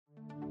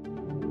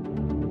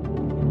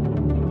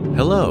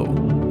Hello.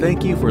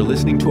 Thank you for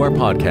listening to our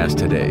podcast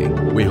today.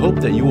 We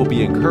hope that you will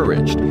be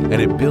encouraged and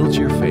it builds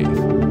your faith.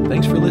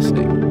 Thanks for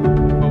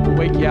listening. We'll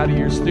wake you out of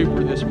your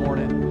stupor this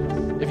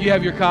morning. If you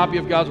have your copy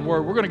of God's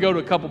Word, we're going to go to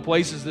a couple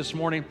places this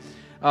morning.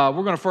 We're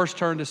going to first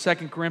turn to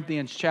 2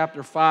 Corinthians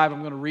chapter 5. I'm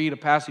going to read a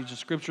passage of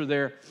Scripture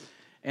there.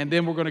 And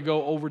then we're going to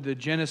go over to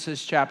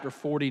Genesis chapter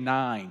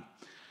 49.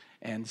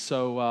 And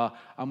so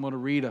I'm going to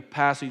read a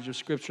passage of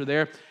Scripture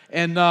there.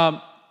 And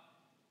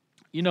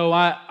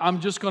I'm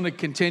just going to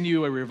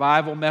continue a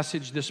revival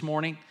message this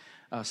morning.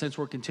 Since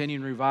we're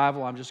continuing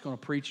revival, I'm just going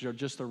to preach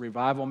just a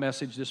revival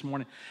message this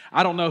morning.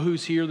 I don't know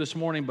who's here this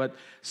morning, but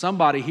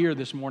somebody here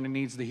this morning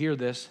needs to hear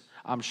this.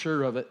 I'm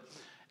sure of it.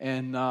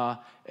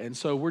 And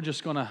so we're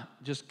just going to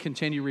just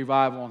continue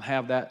revival and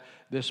have that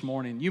this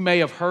morning. You may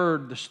have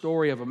heard the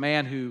story of a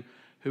man who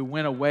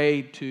went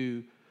away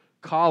to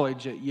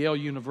college at Yale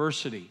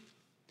University.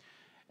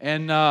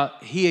 And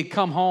he had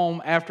come home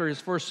after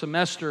his first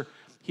semester.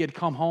 He had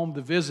come home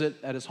to visit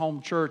at his home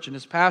church, and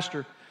his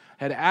pastor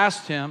had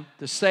asked him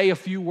to say a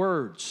few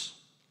words.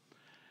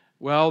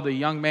 Well, the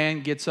young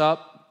man gets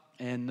up,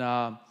 and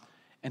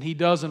he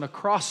does an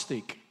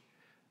acrostic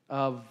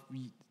for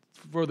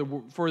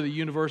the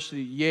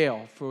University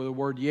Yale, for the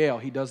word Yale.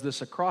 He does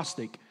this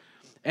acrostic.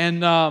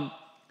 And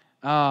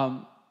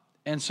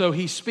so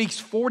he speaks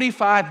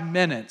 45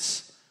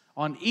 minutes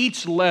on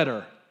each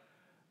letter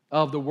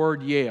of the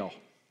word Yale.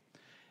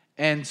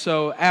 And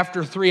so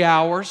after 3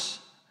 hours,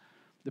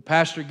 the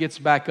pastor gets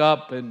back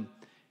up and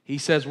he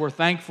says, "We're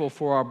thankful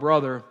for our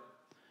brother,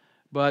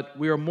 but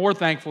we are more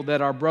thankful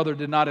that our brother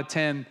did not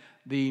attend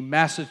the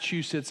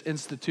Massachusetts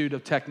Institute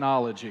of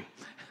Technology."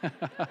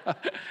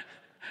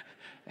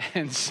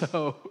 And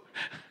so,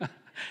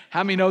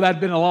 how many know that had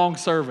been a long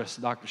service,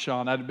 Dr.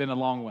 Sean? That had been a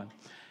long one.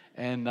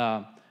 And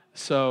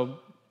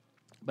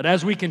but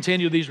as we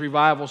continue these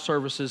revival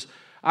services,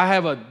 I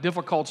have a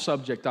difficult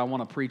subject I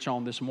want to preach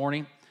on this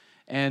morning.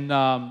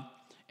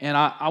 And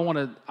I want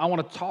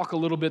to talk a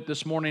little bit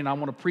this morning. I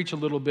want to preach a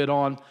little bit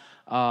on,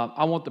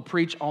 I want to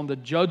preach on the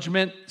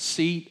judgment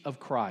seat of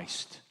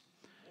Christ.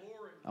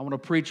 I want to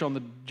preach on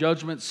the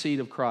judgment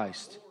seat of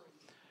Christ.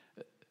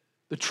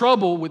 The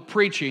trouble with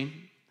preaching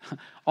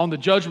on the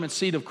judgment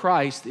seat of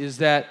Christ is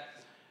that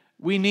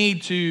we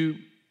need to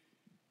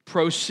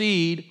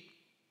proceed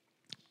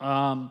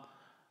our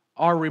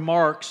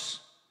remarks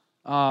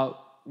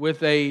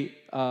with a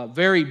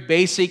very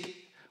basic,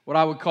 what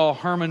I would call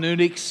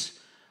hermeneutics.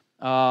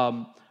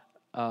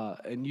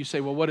 And you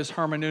say, well, what is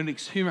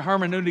hermeneutics?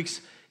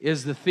 Hermeneutics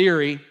is the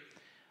theory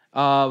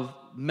of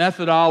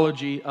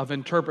methodology of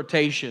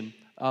interpretation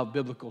of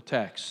biblical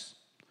texts.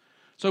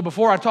 So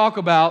before I talk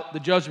about the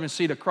judgment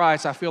seat of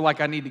Christ, I feel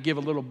like I need to give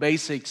a little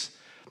basics,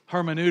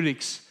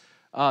 hermeneutics,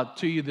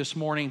 to you this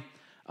morning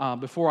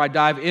before I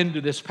dive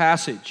into this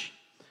passage.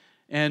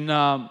 And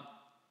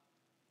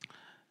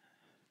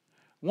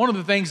one of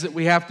the things that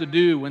we have to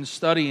do when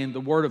studying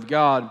the Word of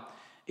God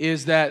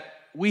is that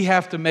we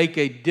have to make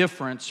a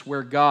difference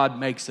where God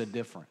makes a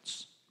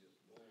difference.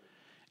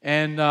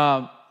 And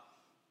I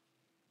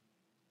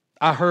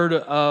heard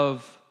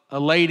of a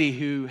lady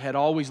who had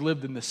always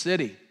lived in the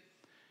city.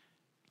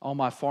 All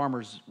my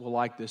farmers will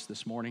like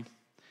this morning.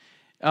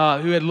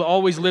 Who had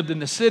always lived in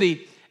the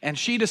city, and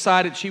she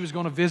decided she was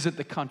going to visit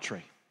the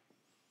country.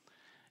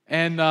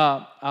 And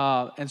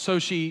so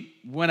she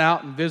went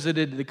out and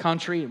visited the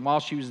country, and while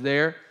she was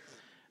there,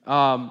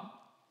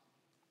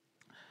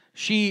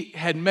 she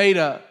had made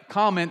a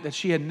comment that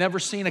she had never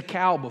seen a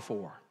cow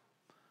before.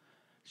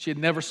 She had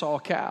never saw a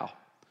cow.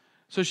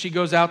 So she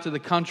goes out to the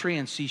country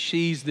and she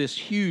sees this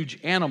huge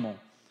animal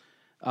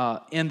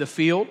in the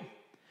field.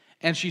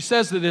 And she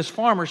says to this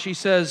farmer, she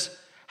says,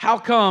 "How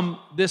come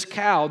this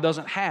cow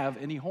doesn't have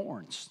any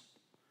horns?"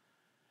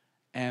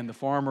 And the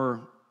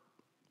farmer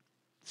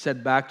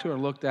said back to her,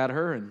 looked at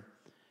her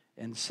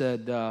and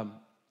said,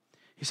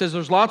 he says,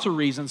 "There's lots of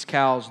reasons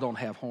cows don't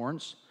have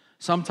horns.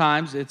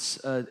 Sometimes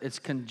it's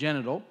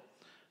congenital.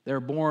 They're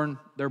born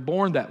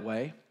that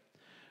way.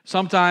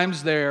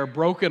 Sometimes they're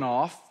broken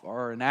off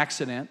or an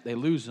accident, they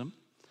lose them.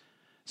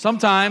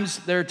 Sometimes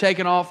they're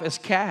taken off as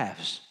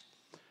calves.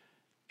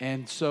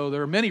 And so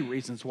there are many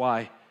reasons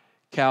why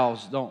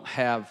cows don't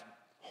have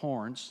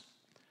horns,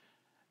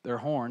 their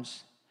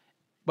horns."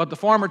 But the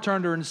farmer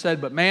turned to her and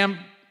said, "But ma'am,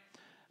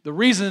 the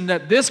reason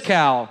that this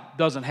cow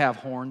doesn't have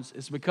horns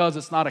is because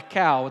it's not a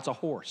cow, it's a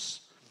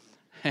horse."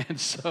 And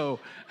so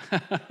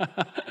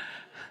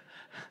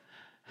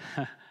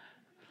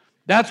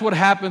that's what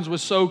happens with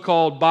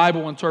so-called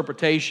Bible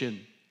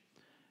interpretation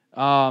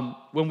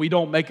when we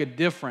don't make a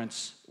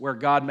difference where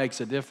God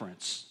makes a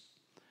difference.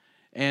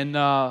 And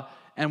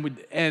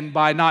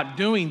by not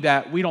doing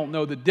that, we don't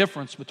know the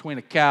difference between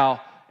a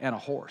cow and a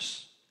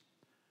horse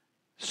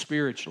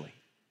spiritually.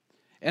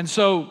 And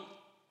so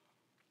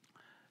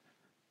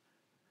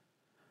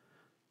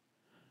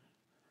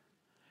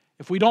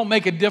if we don't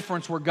make a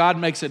difference where God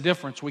makes a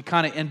difference, we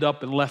kind of end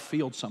up in left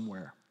field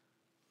somewhere.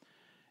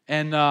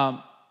 And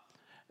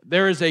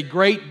there is a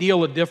great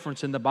deal of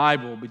difference in the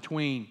Bible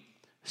between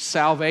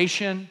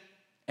salvation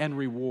and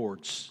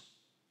rewards.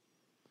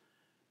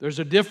 There's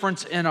a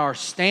difference in our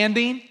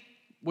standing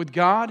with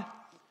God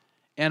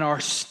and our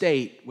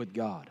state with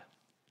God.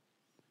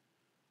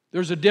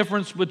 There's a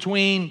difference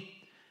between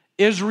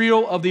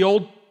Israel of the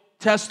Old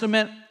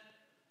Testament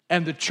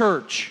and the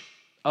church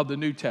of the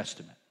New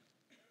Testament.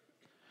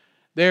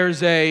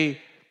 There's a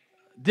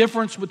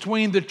difference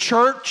between the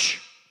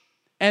church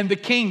and the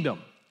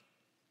kingdom.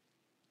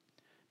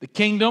 The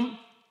kingdom,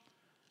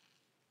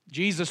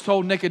 Jesus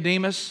told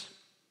Nicodemus,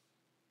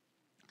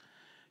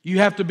 you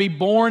have to be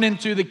born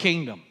into the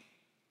kingdom.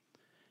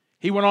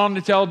 He went on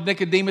to tell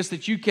Nicodemus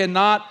that you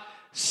cannot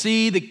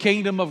see the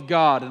kingdom of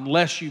God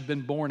unless you've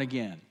been born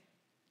again.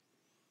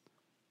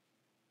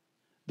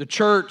 The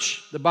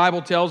church, the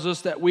Bible tells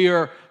us that we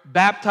are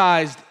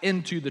baptized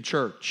into the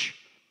church.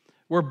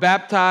 We're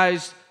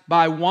baptized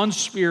by one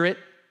Spirit.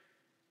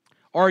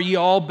 Are ye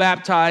all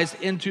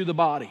baptized into the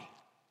body?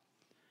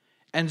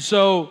 And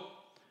so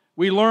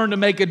we learn to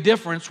make a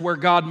difference where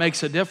God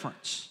makes a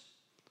difference.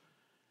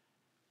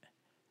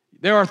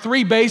 There are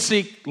three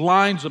basic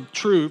lines of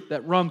truth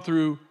that run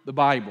through the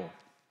Bible.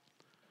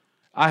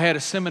 I had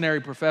a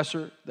seminary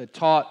professor that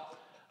taught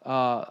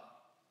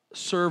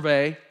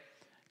survey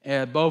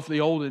at both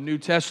the Old and New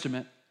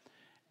Testament,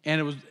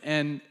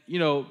 and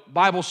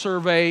Bible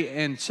survey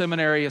and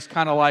seminary is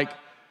kind of like,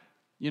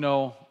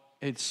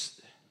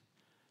 it's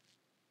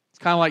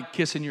kind of like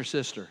kissing your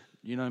sister.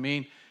 You know what I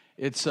mean?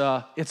 It's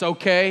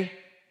okay,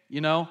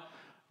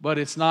 but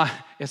it's not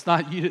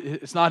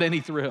any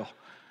thrill.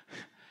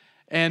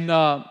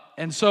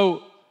 And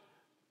so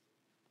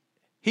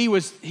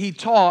he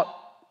taught,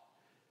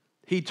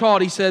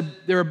 he said,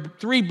 there are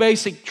three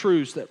basic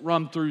truths that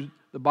run through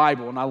the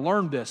Bible, and I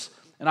learned this,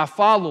 and I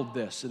followed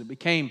this, and it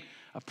became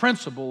a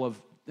principle of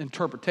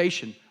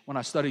interpretation when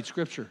I studied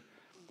Scripture.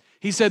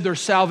 He said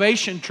there's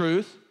salvation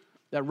truth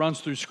that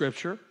runs through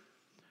Scripture,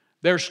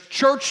 there's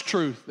church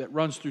truth that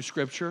runs through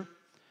Scripture,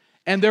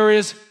 and there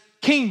is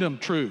kingdom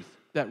truth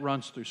that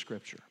runs through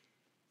Scripture.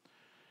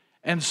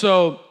 And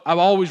so I've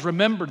always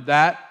remembered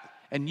that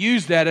and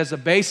used that as a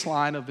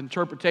baseline of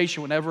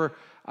interpretation whenever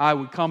I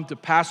would come to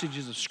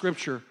passages of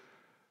Scripture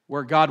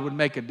where God would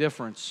make a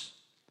difference.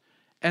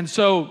 And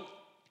so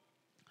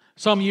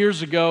some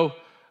years ago,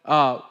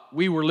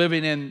 we were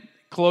living in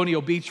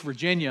Colonial Beach,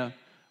 Virginia.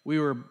 We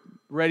were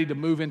ready to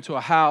move into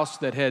a house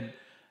that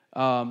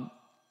the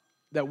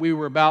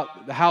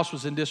house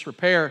was in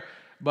disrepair,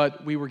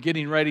 but we were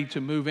getting ready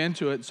to move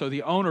into it. So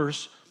the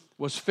owners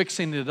was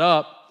fixing it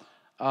up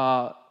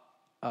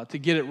to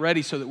get it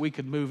ready so that we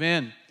could move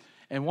in.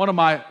 And one of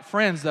my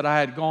friends that I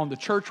had gone to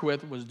church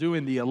with was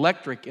doing the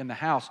electric in the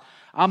house.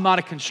 I'm not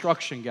a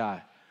construction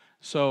guy.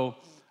 So,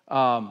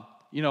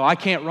 I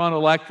can't run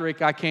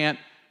electric. I can't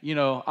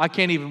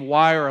even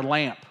wire a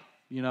lamp,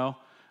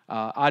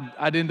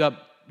 I'd end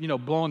up,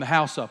 blowing the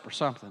house up or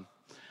something.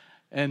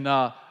 And,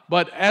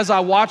 but as I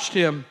watched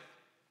him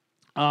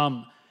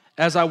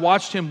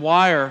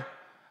wire,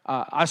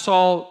 I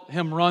saw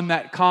him run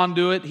that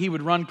conduit. He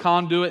would run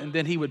conduit, and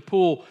then he would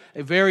pull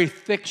a very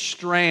thick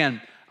strand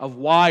of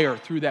wire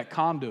through that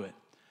conduit.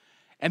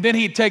 And then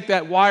he'd take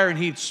that wire and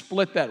he'd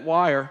split that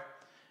wire.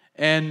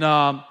 And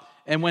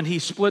when he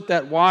split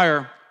that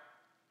wire,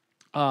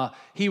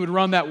 he would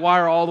run that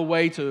wire all the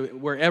way to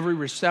where every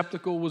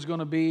receptacle was going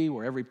to be,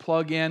 where every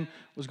plug-in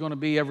was going to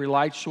be, every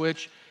light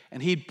switch.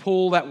 And he'd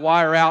pull that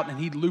wire out and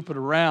he'd loop it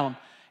around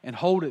and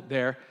hold it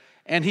there.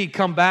 And he'd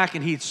come back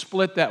and he'd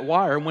split that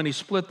wire. And when he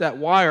split that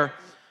wire,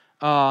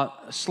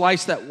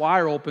 sliced that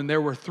wire open,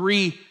 there were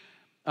three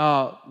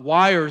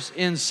wires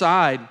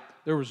inside.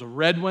 There was a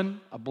red one,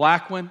 a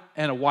black one,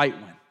 and a white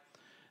one.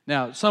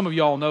 Now, some of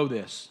y'all know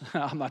this.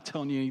 I'm not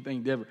telling you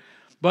anything different.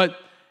 But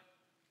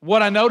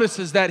what I noticed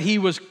is that he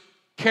was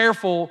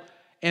careful,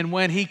 and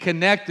when he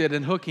connected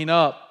and hooking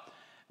up,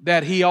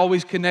 that he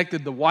always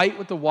connected the white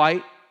with the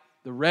white,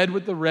 the red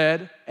with the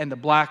red, and the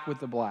black with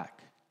the black.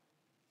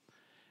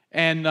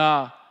 And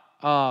I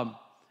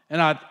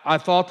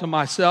thought to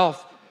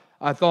myself,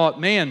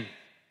 man,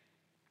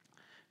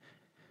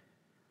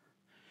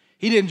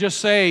 he didn't just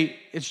say,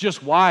 it's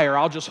just wire,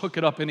 I'll just hook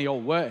it up any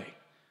old way,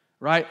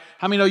 right?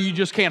 How many know you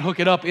just can't hook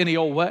it up any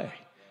old way?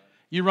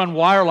 You run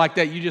wire like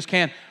that, you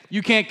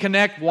can't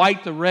connect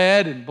white to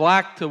red and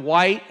black to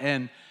white,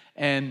 and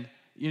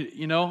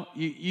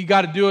you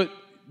got to do it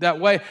that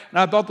way. And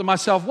I thought to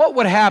myself, what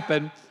would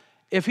happen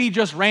if he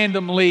just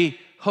randomly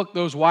hooked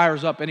those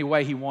wires up any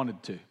way he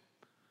wanted to?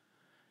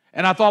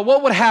 And I thought,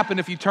 what would happen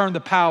if you turned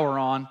the power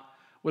on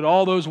with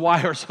all those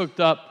wires hooked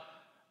up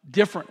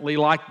differently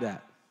like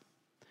that?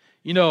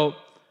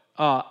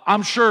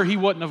 I'm sure he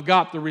wouldn't have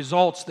got the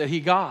results that he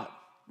got,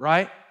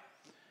 right?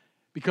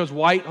 Because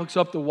white hooks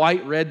up to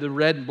white, red to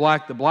red, and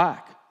black to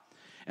black.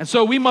 And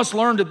so we must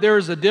learn that there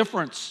is a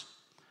difference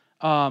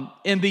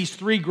in these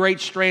three great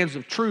strands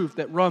of truth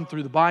that run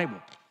through the Bible.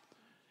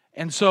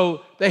 And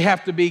so they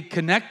have to be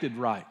connected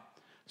right.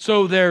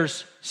 So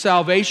there's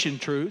salvation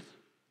truth.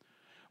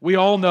 We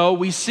all know,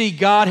 we see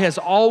God has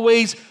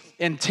always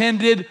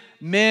intended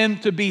men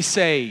to be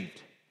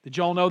saved. Did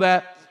y'all know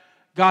that?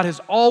 God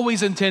has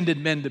always intended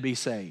men to be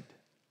saved.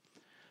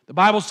 The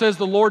Bible says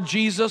the Lord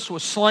Jesus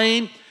was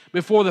slain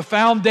before the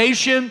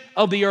foundation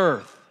of the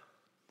earth.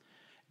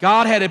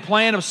 God had a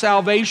plan of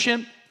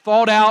salvation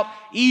thought out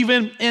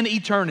even in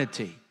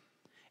eternity,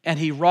 and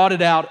He wrought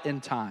it out in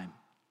time.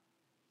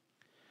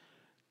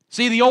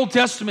 See, the Old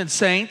Testament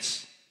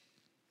saints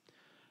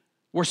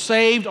were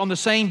saved on the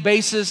same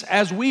basis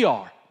as we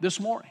are this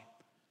morning,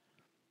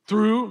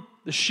 through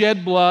the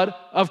shed blood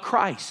of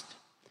Christ.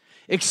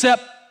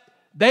 Except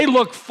they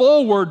look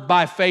forward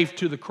by faith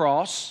to the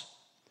cross.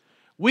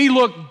 We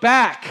look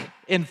back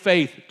in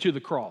faith to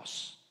the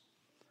cross.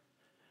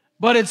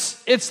 But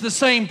it's the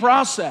same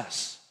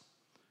process.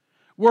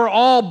 We're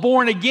all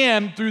born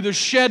again through the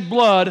shed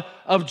blood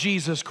of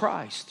Jesus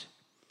Christ.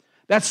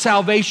 That's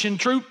salvation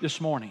truth this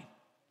morning.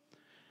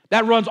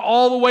 That runs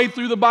all the way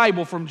through the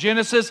Bible, from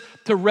Genesis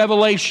to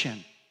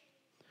Revelation.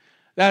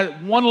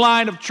 That one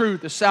line of truth,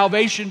 the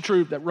salvation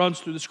truth that runs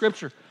through the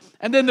Scripture.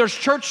 And then there's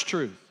church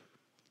truth.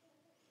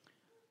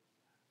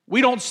 We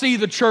don't see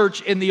the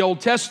church in the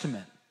Old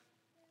Testament.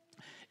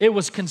 It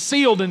was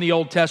concealed in the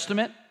Old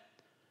Testament,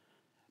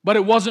 but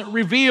it wasn't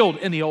revealed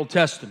in the Old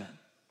Testament.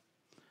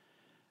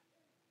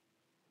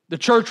 The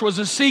church was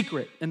a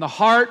secret in the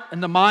heart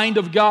and the mind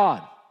of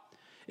God.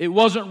 It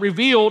wasn't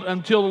revealed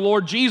until the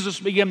Lord Jesus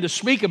began to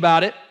speak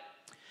about it,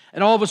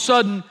 and all of a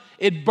sudden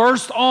it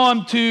burst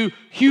onto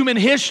human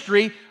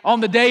history on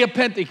the day of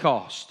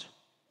Pentecost.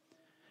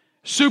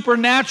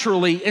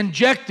 Supernaturally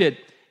injected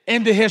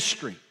into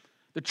history.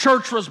 The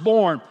church was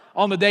born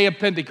on the day of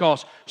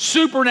Pentecost,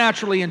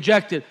 supernaturally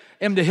injected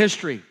into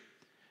history.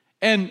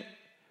 And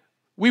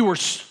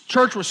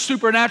church was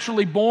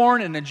supernaturally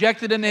born and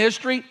injected into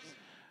history,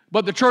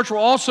 but the church will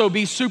also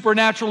be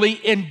supernaturally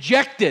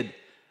injected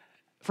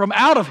from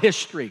out of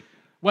history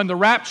when the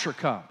rapture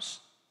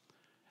comes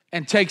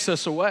and takes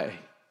us away.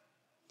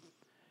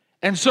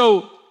 And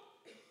so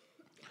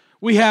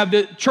we have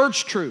the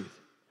church truth.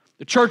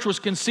 The church was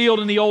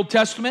concealed in the Old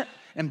Testament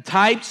in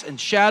types and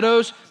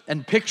shadows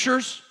and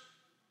pictures.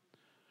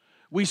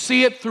 We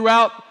see it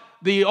throughout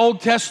the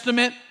Old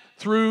Testament,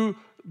 through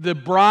the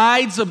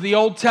brides of the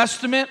Old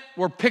Testament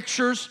were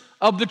pictures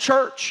of the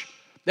church.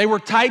 They were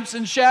types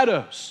and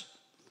shadows.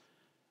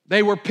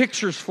 They were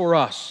pictures for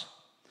us.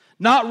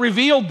 Not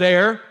revealed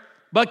there,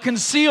 but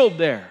concealed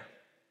there.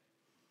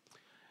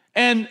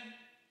 And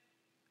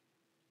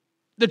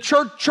the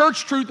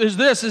church truth is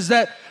this, is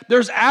that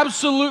there's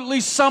absolutely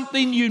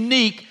something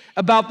unique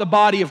about the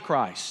body of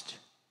Christ.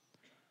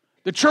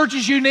 The church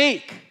is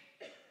unique.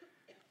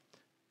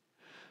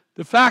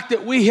 The fact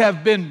that we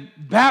have been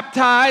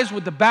baptized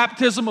with the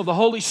baptism of the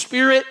Holy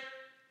Spirit,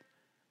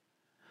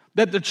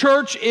 that the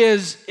church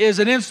is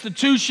an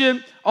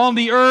institution on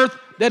the earth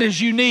that is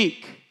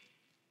unique.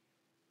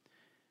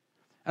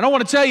 And I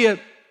want to tell you,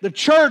 the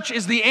church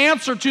is the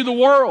answer to the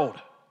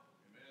world.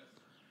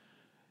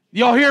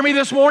 Y'all hear me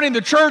this morning?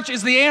 The church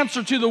is the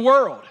answer to the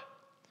world.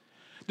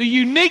 The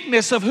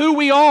uniqueness of who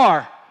we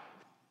are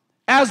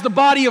as the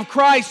body of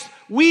Christ,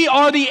 we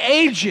are the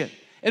agent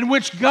in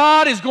which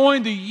God is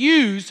going to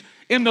use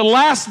in the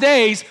last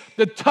days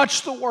to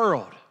touch the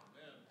world.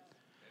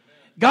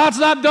 God's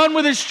not done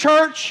with His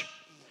church.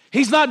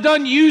 He's not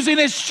done using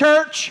His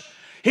church.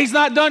 He's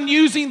not done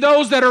using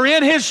those that are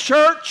in His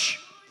church.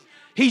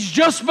 He's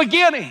just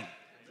beginning.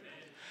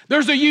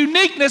 There's a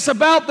uniqueness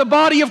about the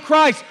body of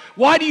Christ.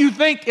 Why do you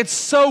think it's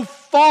so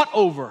fought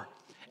over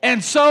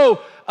and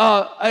so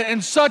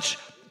and such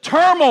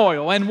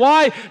turmoil? And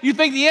why do you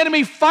think the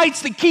enemy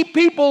fights to keep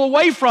people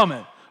away from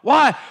it?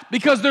 Why?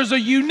 Because there's a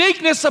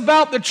uniqueness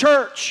about the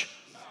church.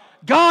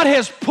 God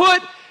has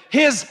put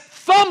His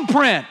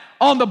thumbprint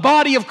on the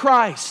body of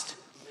Christ.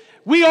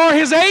 We are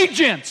His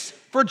agents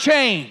for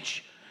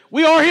change.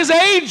 We are His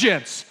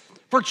agents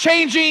for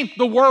changing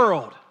the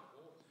world.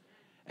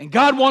 And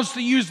God wants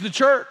to use the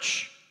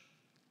church.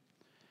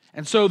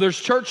 And so there's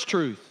church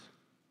truth.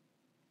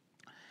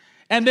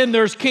 And then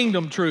there's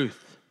kingdom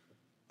truth.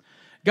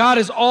 God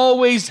has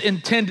always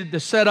intended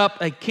to set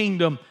up a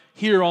kingdom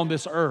here on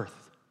this earth.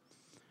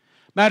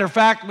 Matter of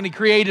fact, when He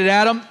created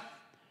Adam,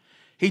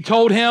 He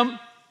told him,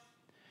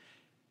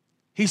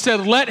 He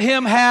said, let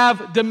him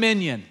have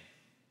dominion.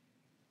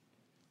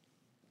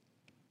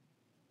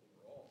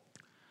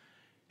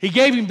 He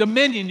gave him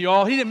dominion,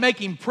 y'all. He didn't make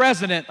him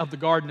president of the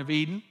Garden of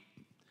Eden.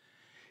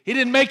 He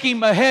didn't make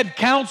him a head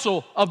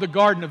counsel of the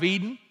Garden of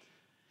Eden.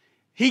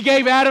 He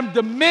gave Adam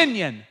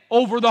dominion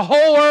over the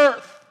whole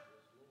earth.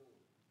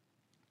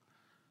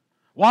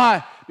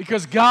 Why?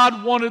 Because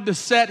God wanted to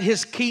set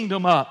His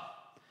kingdom up.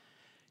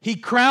 He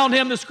crowned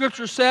him, the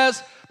Scripture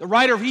says, the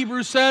writer of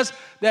Hebrews says,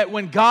 that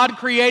when God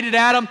created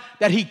Adam,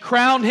 that He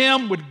crowned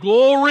him with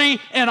glory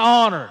and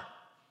honor.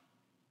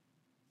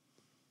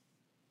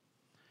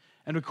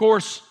 And of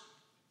course,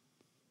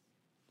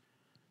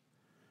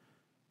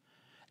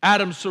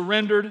 Adam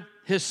surrendered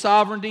his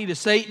sovereignty to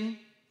Satan,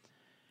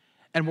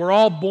 and we're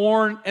all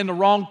born in the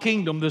wrong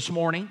kingdom this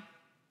morning.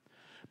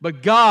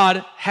 But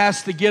God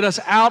has to get us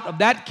out of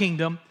that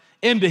kingdom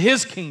into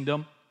His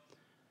kingdom.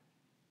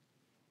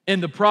 In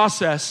the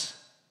process,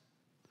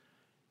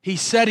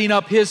 He's setting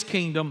up His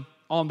kingdom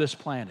on this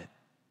planet.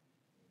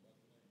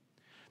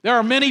 There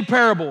are many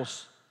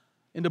parables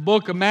in the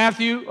book of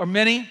Matthew, or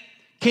many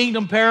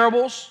kingdom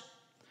parables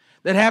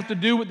that have to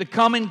do with the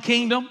coming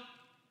kingdom.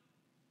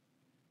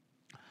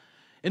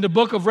 In the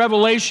book of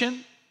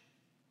Revelation,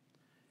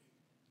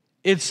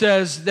 it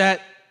says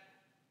that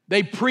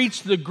they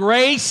preach the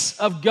grace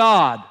of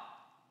God.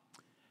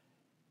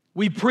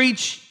 We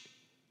preach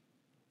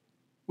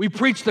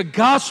the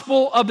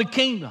gospel of the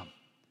kingdom.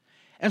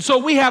 And so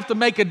we have to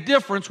make a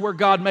difference where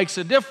God makes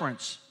a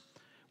difference.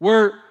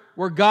 Where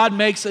God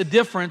makes a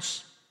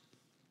difference.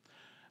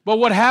 But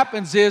what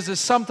happens is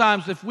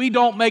sometimes if we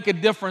don't make a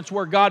difference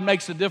where God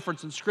makes a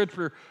difference in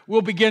Scripture,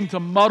 we'll begin to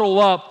muddle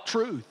up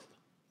truth.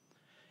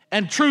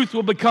 And truth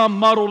will become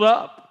muddled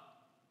up.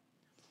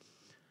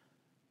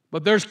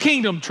 But there's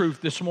kingdom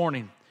truth this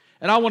morning.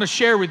 And I want to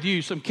share with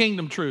you some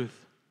kingdom truth.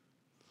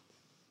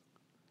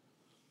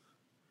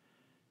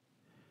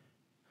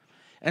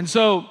 And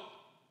so,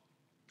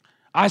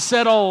 I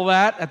said all of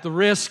that at the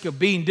risk of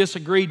being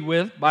disagreed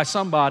with by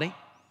somebody.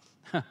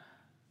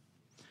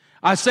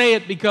 I say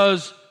it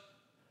because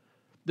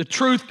the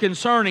truth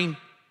concerning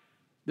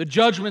the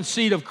judgment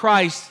seat of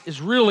Christ is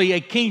really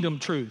a kingdom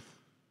truth.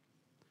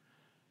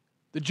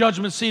 The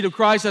judgment seat of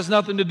Christ has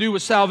nothing to do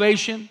with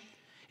salvation.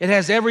 It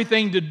has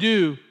everything to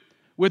do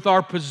with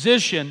our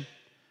position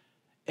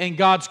in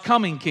God's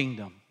coming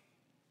kingdom.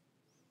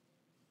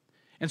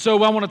 And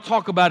so I want to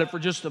talk about it for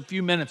just a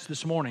few minutes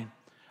this morning.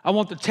 I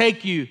want to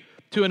take you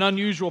to an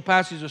unusual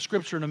passage of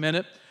Scripture in a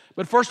minute.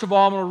 But first of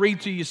all, I'm going to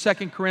read to you 2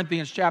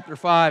 Corinthians chapter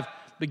 5,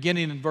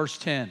 beginning in verse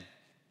 10.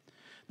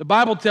 The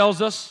Bible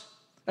tells us,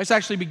 let's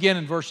actually begin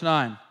in verse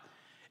 9.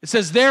 It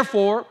says,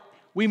 "Therefore,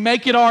 we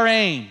make it our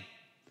aim,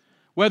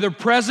 whether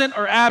present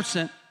or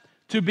absent,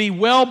 to be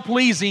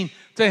well-pleasing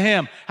to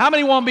Him." How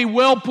many want to be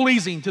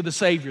well-pleasing to the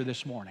Savior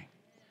this morning?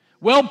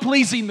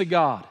 Well-pleasing to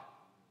God.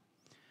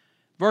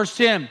 Verse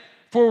 10,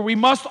 "For we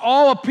must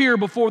all appear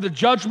before the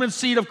judgment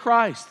seat of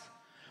Christ,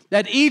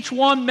 that each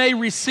one may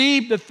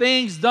receive the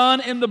things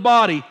done in the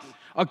body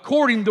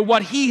according to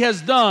what he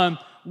has done,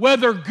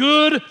 whether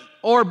good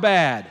or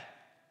bad.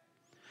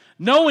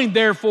 Knowing,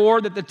 therefore,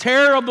 that the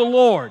terror of the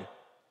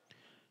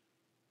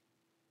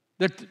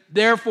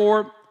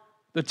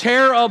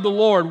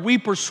Lord, we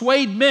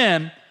persuade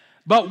men,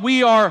 but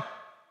we are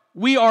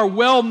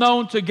well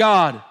known to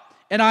God,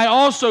 and I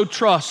also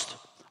trust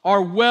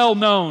are well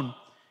known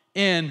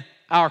in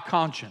our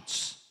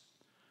conscience."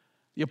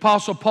 The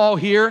Apostle Paul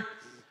here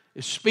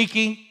is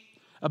speaking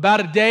about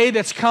a day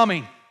that's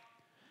coming,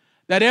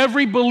 that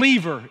every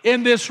believer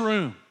in this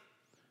room,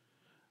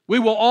 we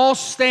will all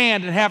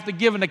stand and have to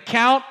give an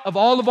account of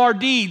all of our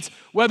deeds,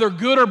 whether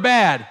good or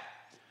bad,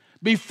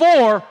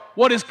 before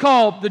what is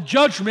called the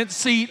judgment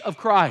seat of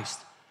Christ.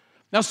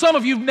 Now, some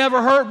of you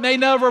may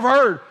never have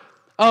heard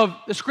of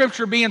the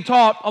Scripture being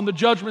taught on the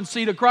judgment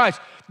seat of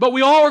Christ, but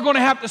we all are going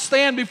to have to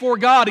stand before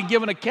God and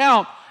give an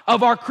account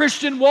of our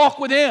Christian walk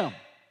with Him.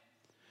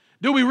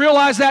 Do we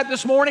realize that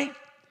this morning?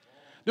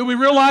 Do we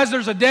realize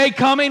there's a day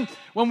coming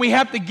when we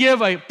have to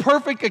give a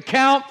perfect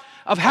account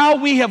of how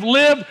we have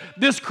lived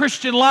this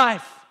Christian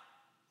life?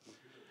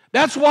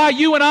 That's why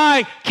you and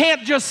I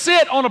can't just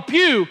sit on a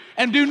pew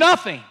and do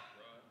nothing.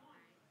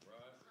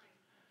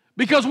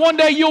 Because one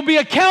day you'll be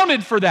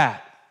accounted for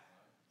that.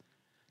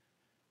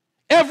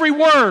 Every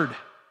word,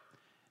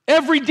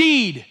 every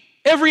deed,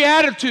 every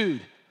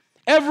attitude,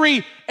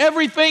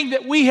 everything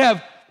that we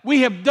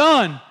have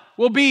done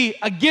will be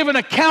given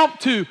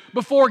account to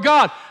before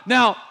God.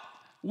 Now,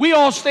 we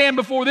all stand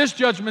before this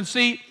judgment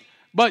seat,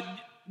 but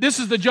this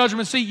is the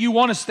judgment seat you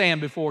want to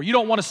stand before. You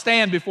don't want to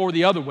stand before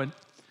the other one,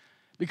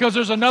 because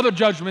there's another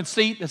judgment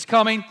seat that's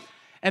coming,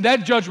 and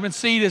that judgment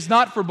seat is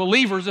not for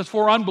believers, it's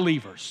for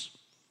unbelievers.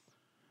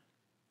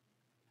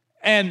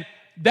 And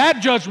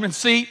that judgment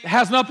seat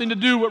has nothing to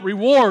do with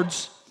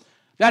rewards.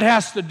 That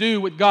has to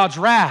do with God's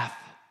wrath.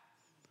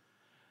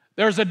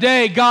 There's a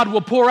day God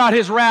will pour out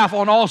His wrath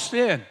on all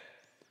sin.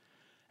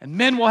 And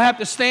men will have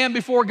to stand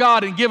before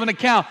God and give an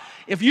account.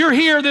 If you're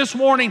here this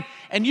morning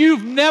and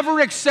you've never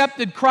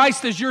accepted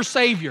Christ as your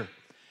Savior,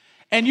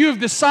 and you've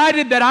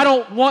decided that I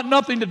don't want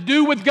nothing to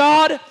do with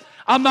God,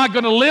 I'm not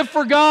going to live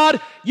for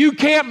God, you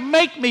can't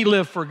make me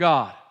live for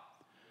God.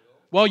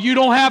 Well, you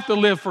don't have to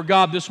live for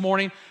God this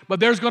morning, but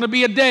there's going to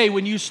be a day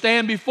when you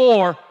stand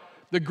before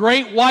the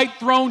great white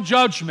throne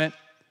judgment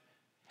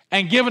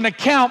and give an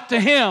account to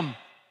Him.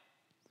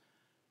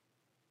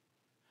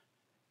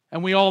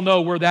 And we all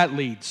know where that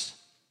leads.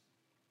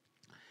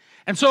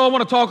 And so I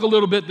want to talk a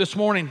little bit this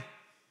morning.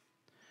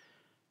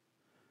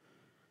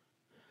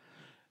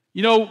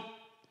 You know,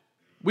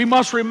 we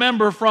must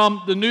remember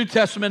from the New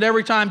Testament,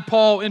 every time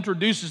Paul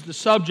introduces the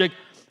subject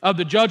of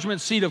the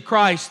judgment seat of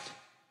Christ,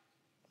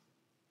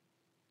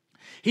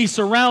 he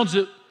surrounds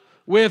it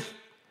with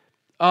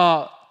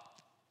a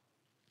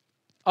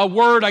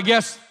word, I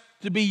guess,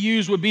 to be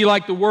used would be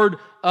like the word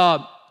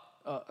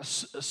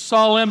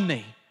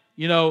solemnity,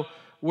 you know,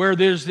 where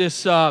there's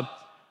this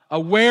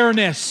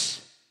awareness.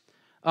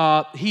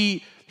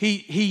 He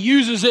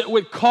uses it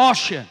with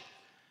caution.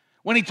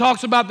 When he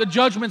talks about the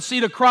judgment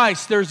seat of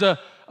Christ, there's a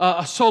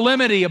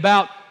solemnity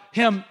about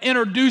him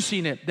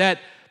introducing it, that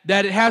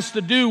it has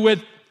to do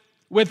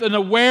with an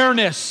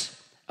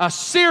awareness, a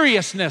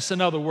seriousness,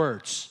 in other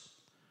words.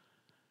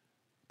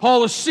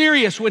 Paul is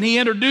serious when he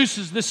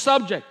introduces this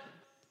subject.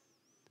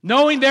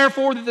 Knowing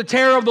therefore that the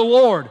terror of the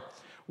Lord,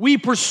 we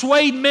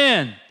persuade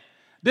men.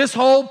 This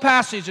whole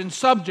passage and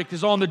subject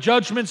is on the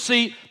judgment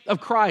seat of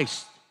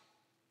Christ.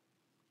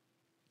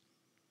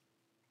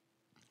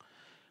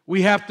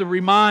 We have to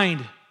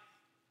remind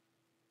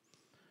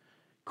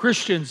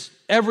Christians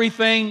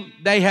everything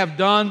they have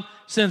done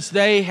since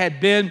they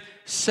had been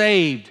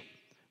saved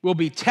will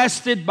be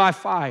tested by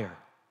fire.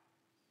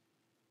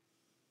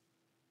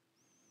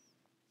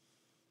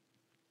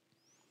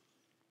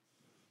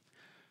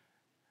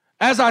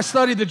 As I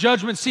studied the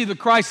judgment seat of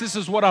Christ, this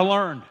is what I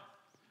learned.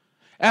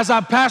 As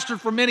I've pastored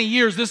for many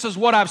years, this is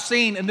what I've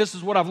seen and this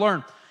is what I've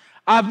learned.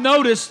 I've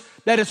noticed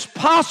that it's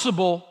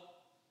possible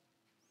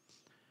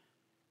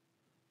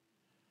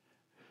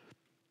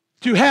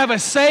to have a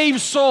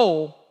saved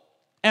soul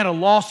and a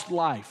lost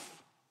life.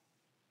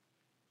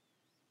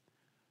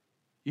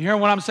 You hear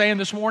what I'm saying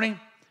this morning?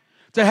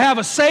 To have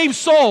a saved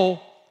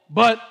soul,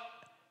 but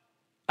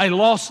a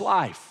lost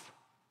life.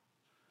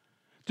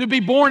 To be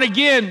born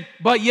again,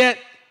 but yet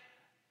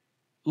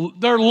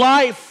their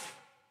life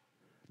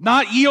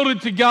not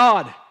yielded to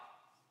God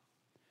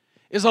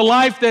is a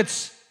life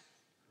that's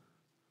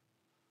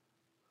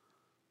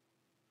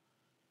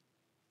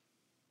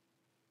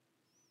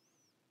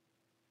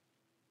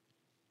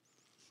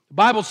the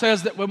Bible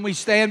says that when we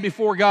stand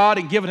before God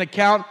and give an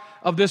account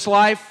of this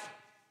life,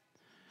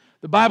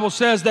 the Bible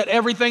says that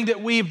everything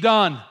that we've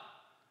done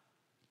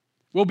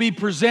will be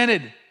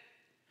presented,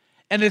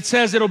 and it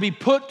says it'll be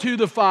put to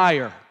the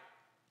fire.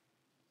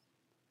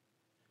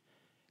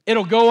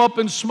 It'll go up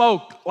in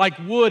smoke like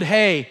wood,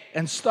 hay,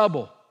 and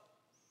stubble.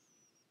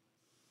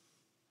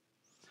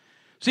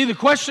 See, the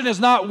question is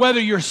not whether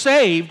you're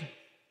saved,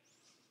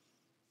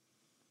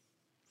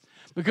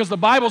 because the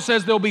Bible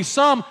says there'll be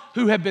some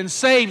who have been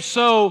saved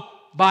so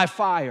by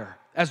fire,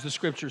 as the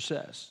Scripture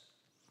says.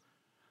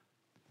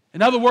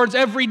 In other words,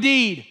 every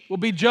deed will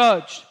be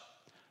judged.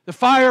 The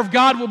fire of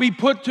God will be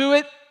put to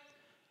it,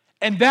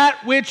 and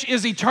that which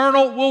is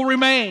eternal will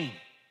remain.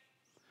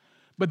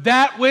 But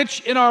that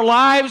which in our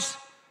lives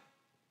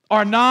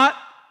are not,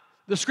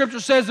 the Scripture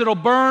says it'll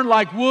burn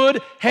like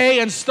wood, hay,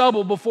 and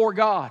stubble before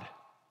God.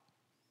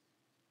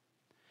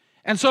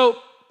 And so,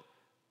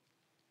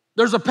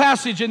 there's a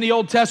passage in the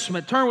Old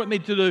Testament. Turn with me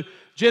to the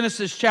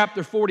Genesis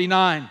chapter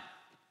 49.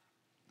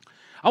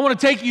 I want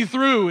to take you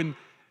through and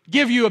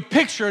give you a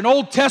picture, an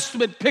Old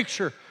Testament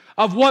picture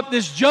of what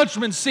this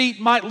judgment seat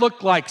might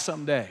look like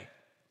someday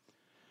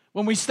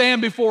when we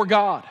stand before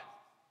God.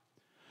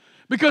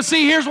 Because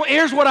see,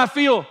 here's what I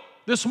feel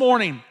this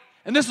morning,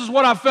 and this is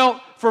what I felt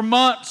for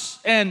months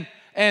and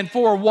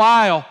for a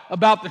while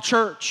about the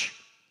church.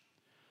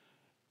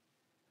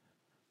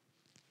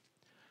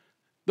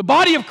 The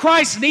body of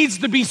Christ needs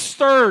to be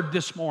stirred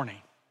this morning.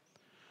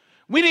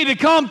 We need to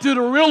come to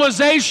the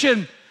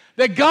realization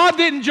that God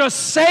didn't just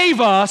save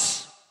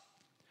us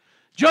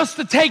just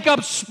to take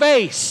up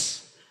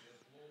space.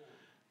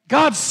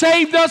 God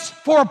saved us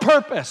for a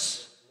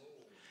purpose.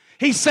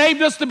 He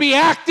saved us to be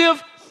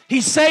active. He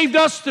saved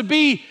us to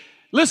be,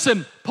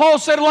 listen, Paul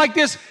said it like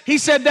this. He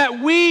said that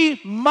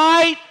we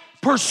might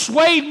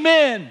persuade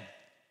men.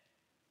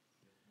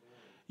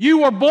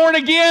 You were born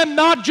again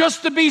not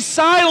just to be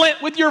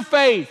silent with your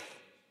faith.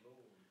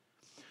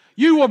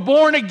 You were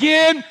born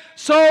again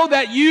so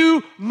that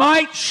you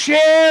might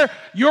share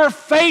your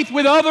faith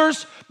with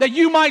others, that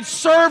you might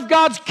serve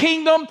God's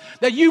kingdom,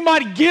 that you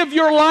might give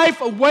your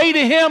life away to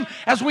Him,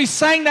 as we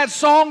sang that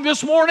song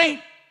this morning.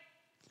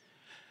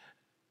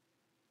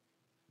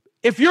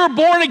 If you're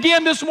born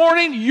again this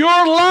morning,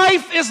 your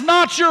life is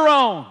not your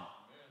own.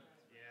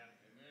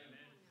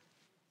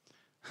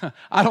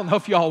 I don't know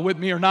if y'all are with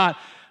me or not,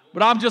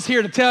 but I'm just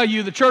here to tell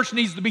you the church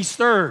needs to be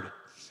stirred.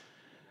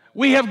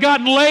 We have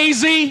gotten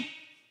lazy.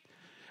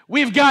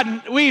 We've got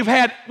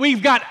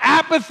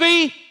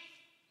apathy.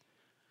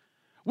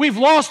 We've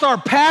lost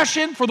our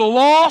passion for the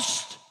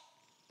lost.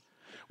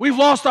 We've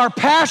lost our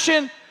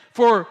passion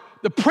for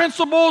the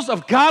principles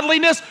of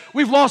godliness.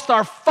 We've lost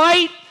our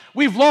fight.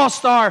 We've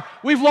lost our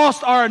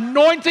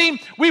anointing.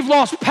 We've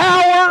lost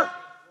power.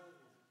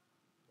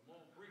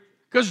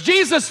 Because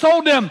Jesus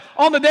told them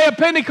on the day of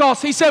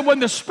Pentecost, He said, when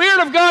the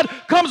Spirit of God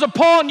comes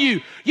upon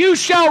you, you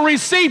shall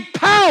receive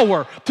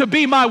power to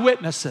be my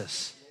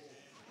witnesses.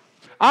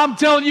 I'm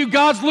telling you,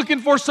 God's looking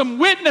for some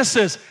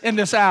witnesses in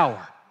this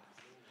hour.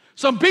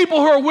 Some people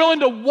who are willing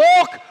to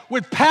walk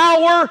with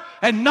power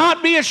and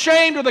not be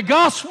ashamed of the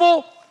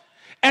gospel,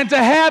 and to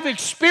have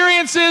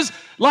experiences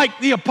like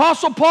the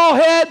Apostle Paul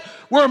had,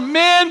 where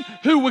men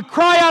who would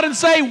cry out and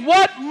say,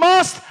 what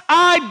must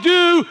I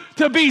do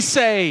to be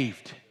saved?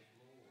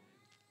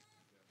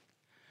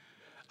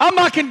 I'm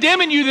not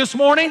condemning you this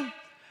morning.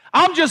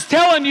 I'm just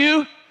telling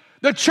you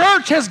the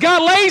church has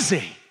got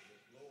lazy.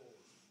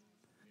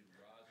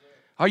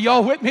 Are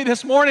y'all with me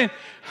this morning?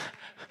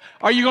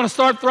 Are you going to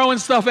start throwing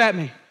stuff at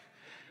me?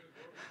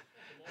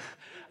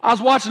 I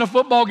was watching a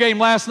football game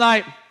last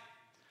night,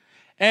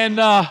 And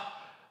a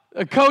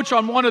coach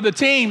on one of the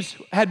teams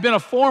had been a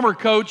former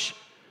coach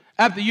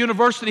at the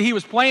university he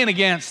was playing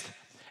against.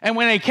 And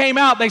when they came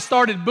out, they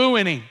started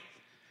booing him.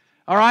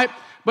 All right?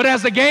 But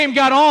as the game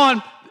got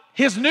on,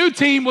 his new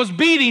team was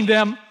beating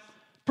them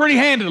pretty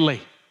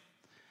handily.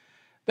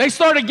 They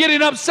started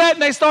getting upset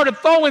and they started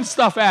throwing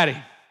stuff at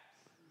him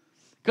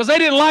because they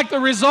didn't like the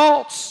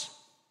results.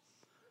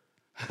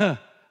 So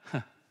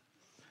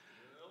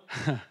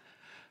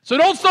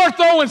don't start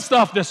throwing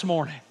stuff this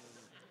morning,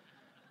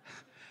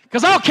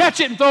 because I'll catch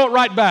it and throw it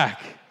right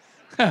back.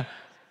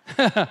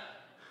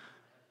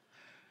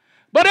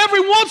 But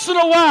every once in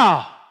a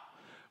while,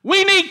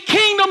 we need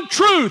kingdom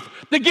truth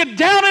to get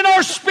down in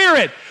our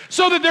spirit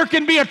so that there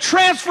can be a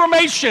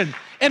transformation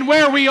in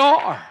where we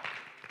are.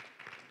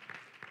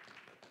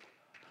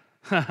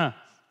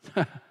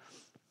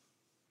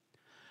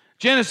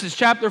 Genesis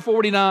chapter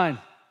 49.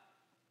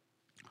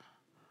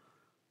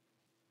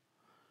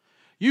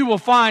 You will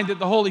find that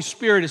the Holy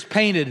Spirit has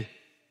painted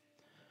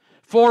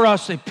for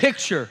us a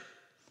picture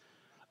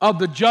of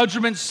the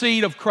judgment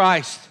seat of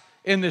Christ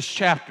in this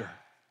chapter.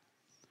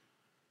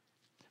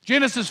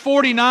 Genesis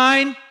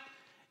 49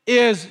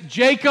 is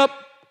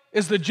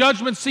the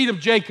judgment seat of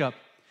Jacob.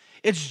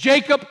 It's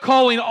Jacob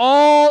calling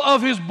all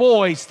of his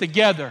boys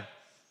together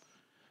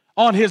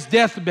on his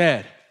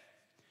deathbed.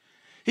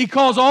 He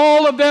calls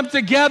all of them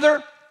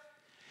together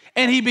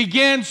and he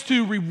begins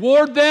to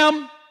reward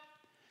them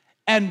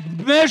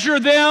and measure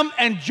them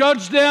and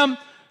judge them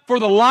for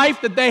the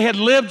life that they had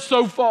lived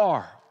so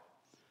far.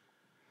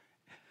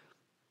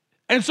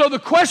 And so the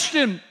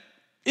question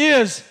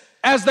is,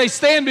 as they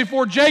stand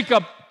before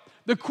Jacob,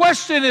 the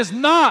question is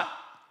not,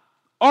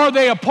 are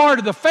they a part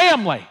of the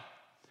family?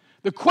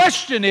 The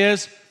question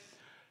is,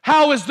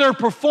 how is their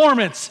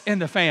performance in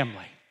the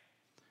family?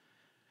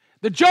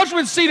 The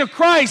judgment seat of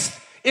Christ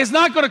is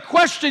not going to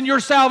question your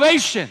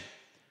salvation,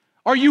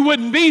 or you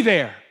wouldn't be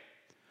there.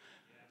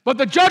 But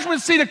the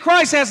judgment seat of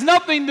Christ has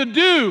nothing to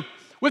do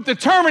with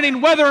determining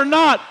whether or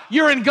not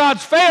you're in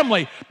God's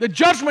family. The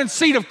judgment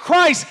seat of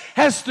Christ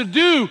has to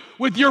do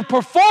with your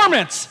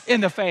performance in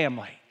the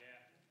family.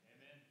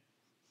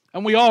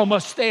 And we all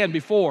must stand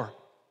before.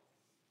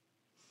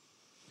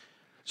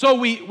 So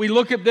we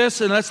look at this,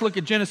 and let's look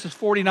at Genesis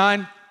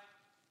 49.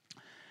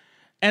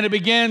 And it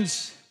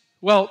begins,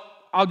 well,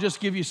 I'll just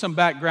give you some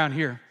background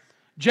here.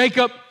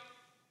 Jacob,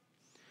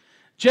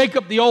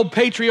 the old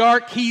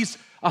patriarch, he's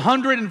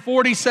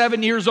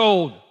 147 years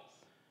old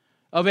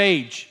of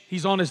age.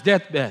 He's on his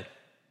deathbed.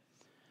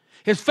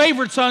 His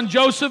favorite son,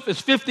 Joseph, is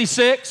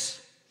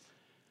 56.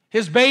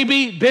 His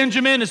baby,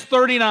 Benjamin, is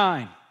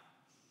 39.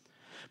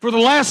 For the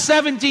last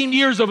 17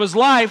 years of his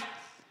life,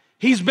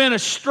 he's been a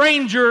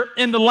stranger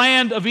in the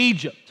land of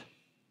Egypt.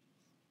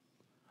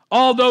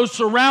 Although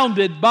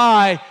surrounded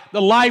by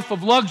the life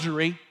of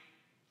luxury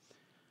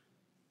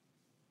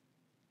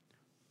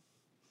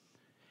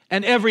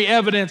and every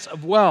evidence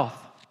of wealth.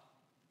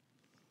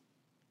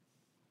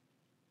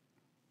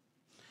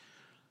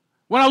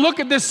 When I look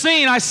at this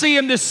scene, I see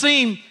in this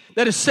scene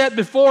that is set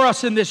before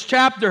us in this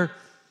chapter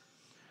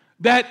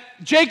that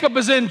Jacob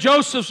is in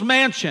Joseph's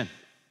mansion.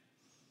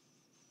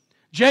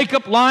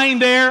 Jacob lying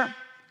there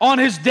on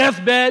his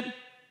deathbed,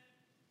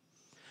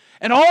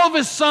 and all of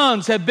his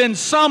sons have been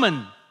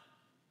summoned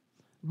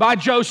by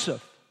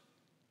Joseph.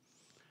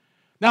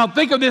 Now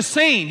think of this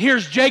scene.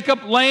 Here's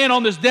Jacob laying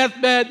on his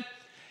deathbed.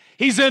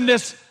 He's in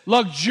this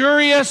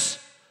luxurious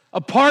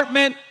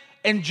apartment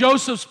in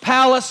Joseph's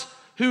palace,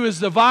 who is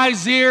the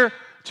vizier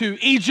to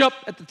Egypt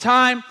at the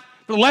time.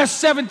 For the last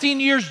 17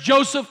 years,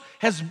 Jacob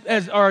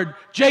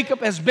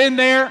has been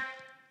there,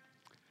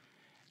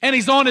 and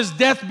he's on his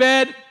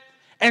deathbed,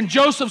 and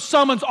Joseph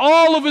summons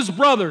all of his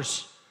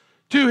brothers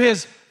to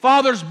his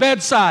father's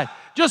bedside,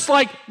 just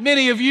like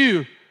many of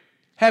you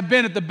have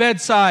been at the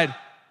bedside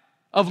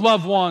of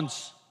loved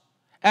ones,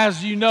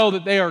 as you know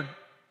that they are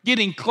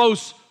getting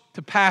close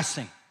to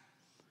passing.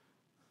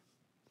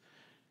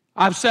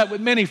 I've sat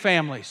with many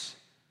families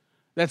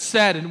that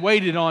sat and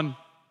waited on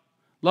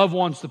loved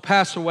ones to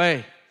pass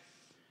away.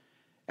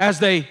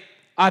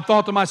 I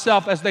thought to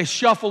myself, as they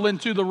shuffle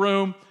into the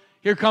room,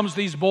 here comes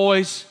these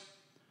boys.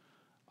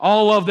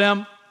 All of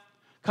them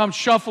come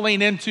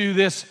shuffling into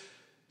this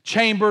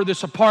chamber,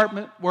 this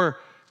apartment where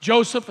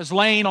Joseph is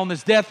laying on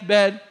his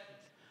deathbed.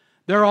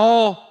 They're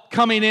all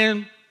coming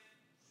into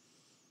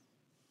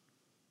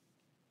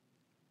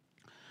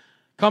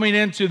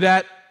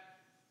that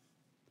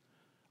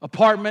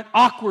apartment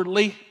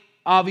awkwardly,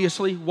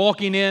 obviously,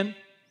 walking in.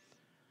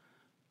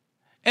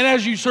 And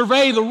as you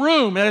survey the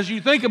room, and as you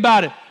think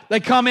about it, they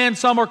come in,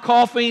 some are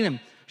coughing and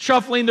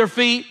shuffling their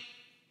feet,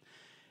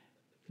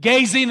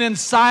 gazing in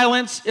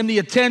silence in the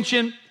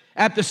attention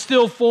at the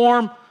still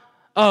form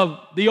of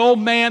the old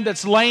man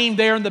that's laying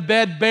there in the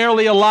bed,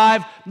 barely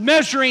alive,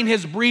 measuring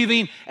his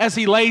breathing as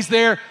he lays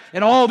there.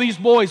 And all these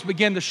boys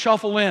begin to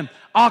shuffle in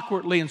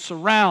awkwardly and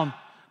surround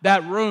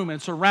that room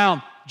and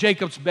surround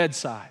Jacob's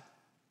bedside.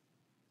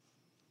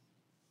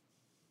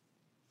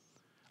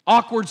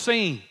 Awkward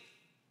scene.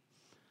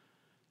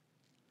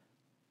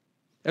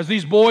 As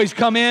these boys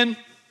come in,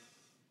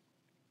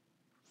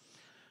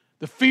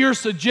 The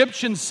fierce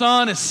Egyptian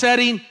sun is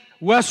setting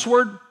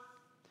westward.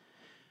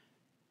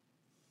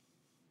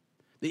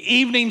 The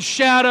evening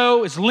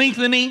shadow is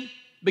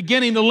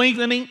beginning the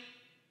lengthening.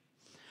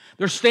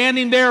 They're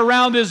standing there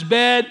around his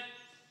bed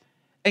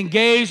and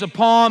gaze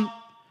upon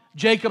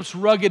Jacob's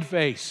rugged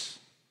face.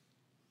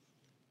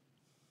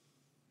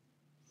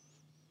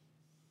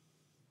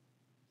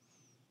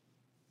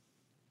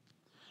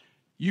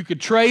 You could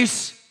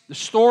trace the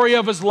story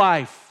of his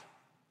life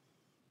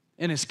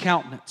in his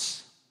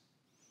countenance.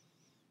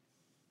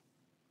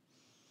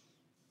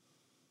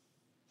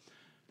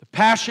 The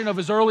passion of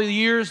his early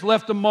years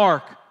left a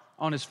mark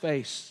on his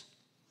face.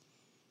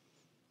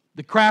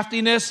 The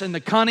craftiness and the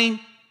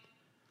cunning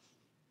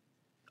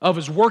of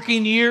his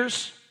working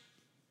years.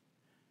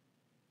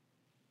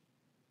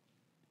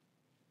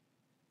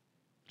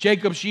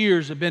 Jacob's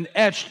years have been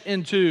etched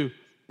into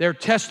their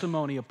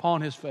testimony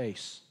upon his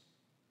face.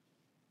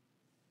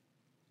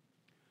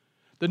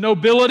 The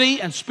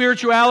nobility and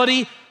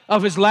spirituality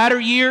of his latter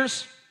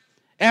years,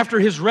 after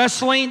his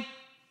wrestling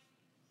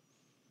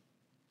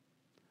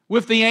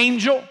with the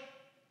angel,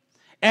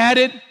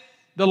 added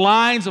the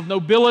lines of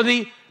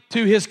nobility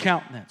to his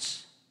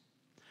countenance.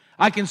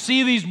 I can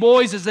see these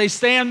boys as they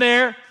stand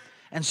there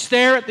and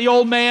stare at the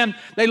old man.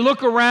 They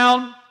look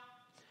around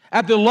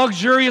at the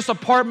luxurious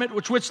apartment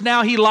which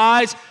now he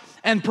lies,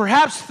 and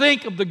perhaps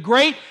think of the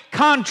great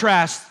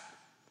contrast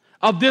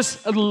of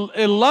this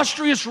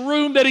illustrious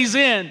room that he's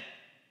in,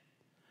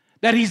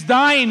 that he's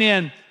dying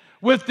in,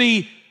 with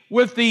the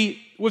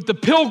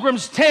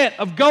pilgrim's tent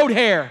of goat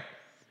hair,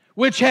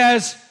 which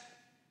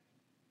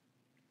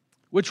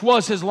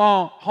was his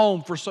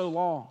home for so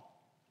long.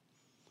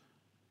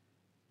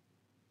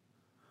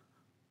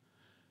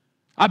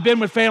 I've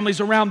been with families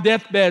around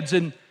deathbeds,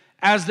 and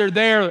as they're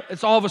there,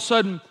 it's all of a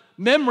sudden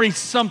memories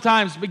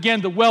sometimes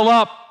begin to well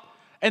up,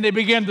 and they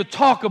begin to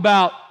talk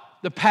about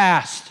the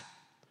past.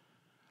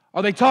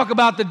 Or they talk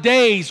about the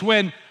days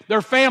when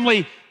their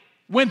family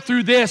went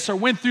through this or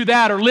went through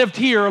that or lived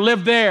here or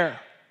lived there.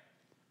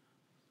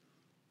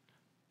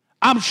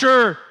 I'm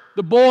sure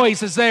the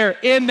boys, as they're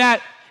in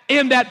that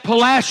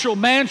palatial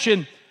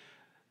mansion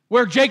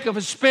where Jacob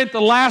has spent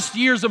the last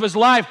years of his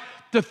life,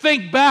 to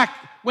think back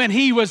when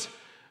he was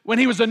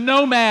a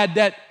nomad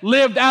that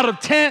lived out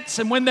of tents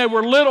and when they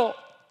were little.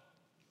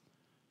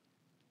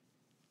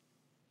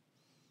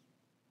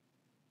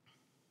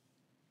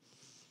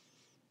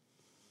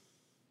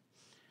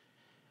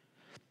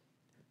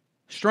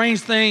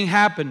 Strange thing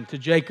happened to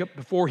Jacob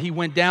before he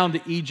went down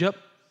to Egypt.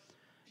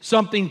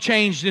 Something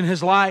changed in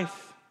his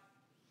life.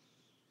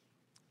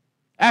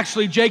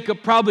 Actually,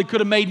 Jacob probably could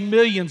have made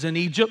millions in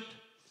Egypt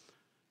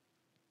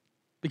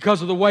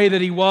because of the way that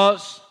he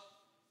was,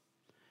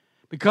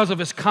 because of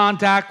his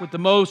contact with the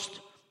most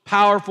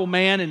powerful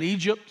man in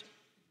Egypt.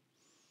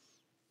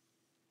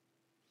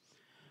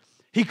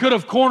 He could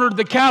have cornered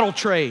the cattle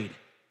trade.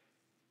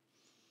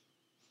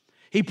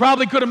 He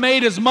probably could have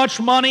made as much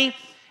money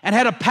and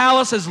had a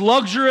palace as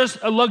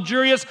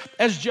luxurious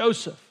as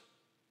Joseph.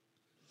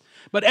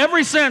 But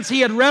ever since he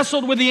had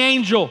wrestled with the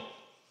angel,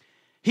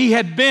 he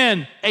had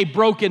been a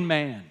broken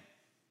man.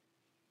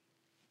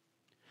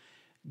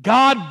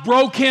 God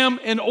broke him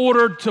in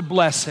order to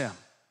bless him.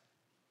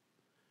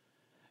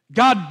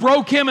 God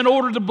broke him in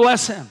order to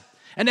bless him.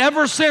 And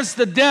ever since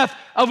the death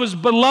of his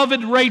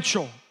beloved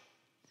Rachel,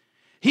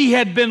 he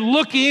had been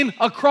looking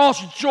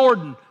across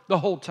Jordan the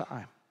whole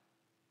time.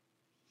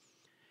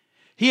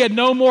 He had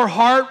no more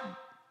heart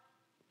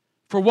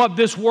for what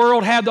this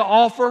world had to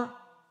offer.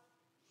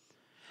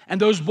 And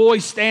those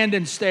boys stand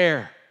and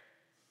stare.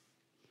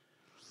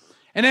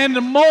 And in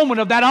the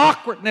moment of that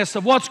awkwardness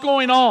of what's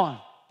going on,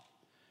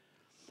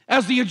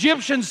 as the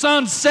Egyptian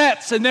sun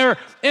sets and they're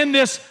in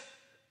this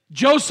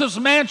Joseph's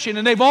mansion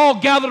and they've all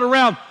gathered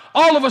around,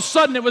 all of a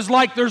sudden it was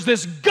like there's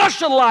this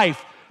gush of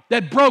life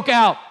that broke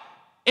out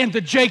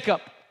into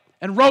Jacob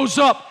and rose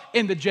up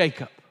into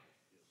Jacob.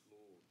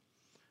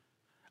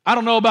 I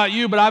don't know about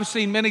you, but I've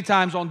seen many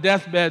times on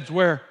deathbeds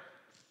where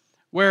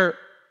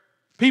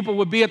people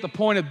would be at the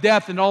point of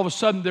death and all of a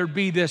sudden there'd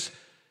be this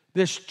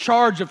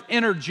charge of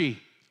energy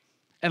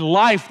and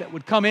life that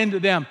would come into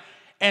them,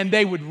 and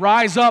they would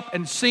rise up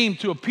and seem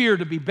to appear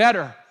to be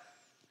better,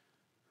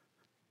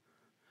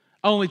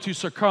 only to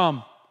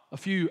succumb a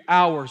few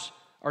hours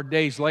or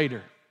days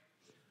later.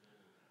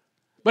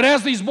 But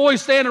as these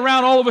boys stand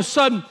around, all of a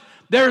sudden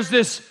there's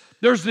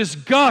this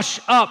gush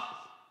up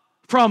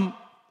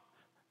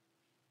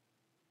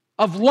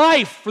of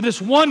life for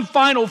this one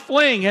final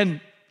fling.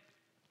 And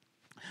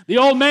the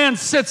old man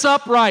sits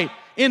upright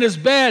in his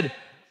bed.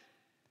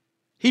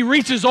 He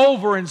reaches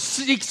over and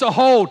seeks a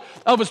hold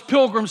of his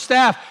pilgrim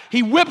staff.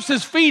 He whips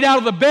his feet out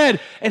of the bed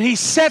and he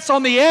sits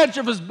on the edge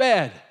of his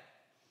bed.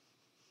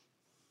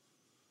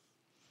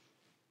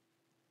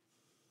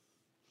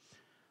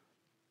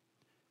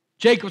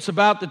 Jacob's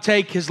about to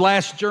take his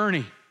last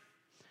journey.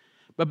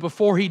 But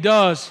before he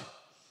does,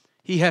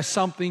 he has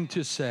something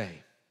to say.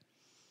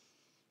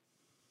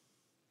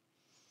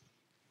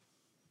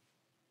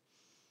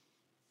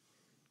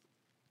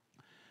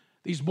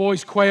 These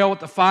boys quail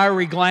at the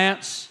fiery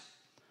glance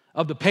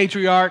of the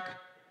patriarch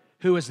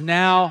who has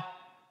now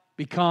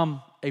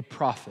become a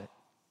prophet.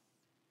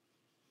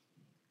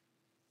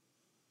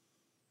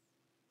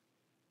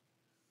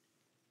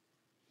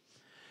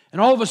 And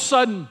all of a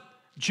sudden,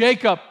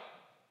 Jacob,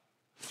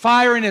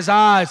 fire in his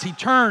eyes, he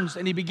turns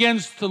and he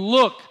begins to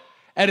look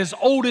at his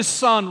oldest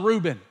son,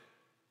 Reuben.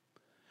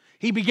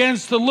 He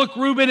begins to look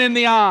Reuben in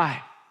the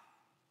eye.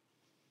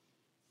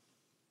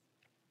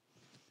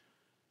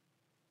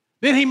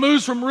 Then he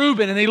moves from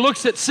Reuben and he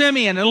looks at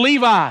Simeon and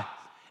Levi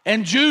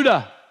and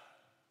Judah.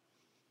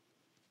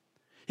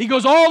 He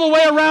goes all the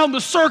way around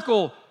the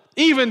circle,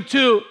 even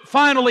to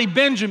finally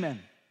Benjamin.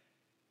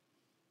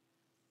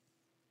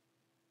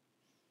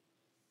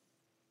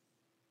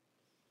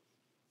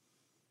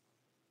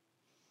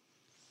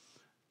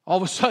 All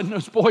of a sudden,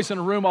 those boys in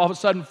the room all of a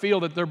sudden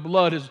feel that their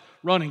blood is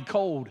running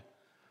cold.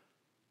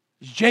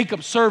 As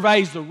Jacob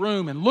surveys the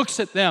room and looks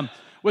at them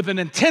with an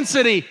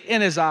intensity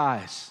in his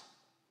eyes.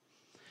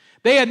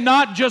 They had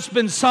not just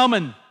been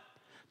summoned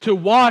to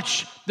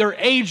watch their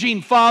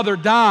aging father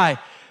die.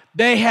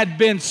 They had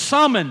been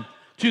summoned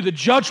to the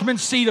judgment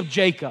seat of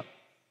Jacob.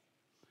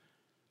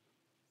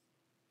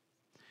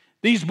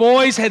 These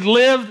boys had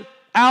lived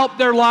out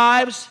their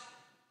lives.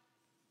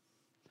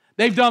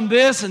 They've done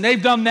this and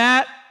they've done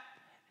that.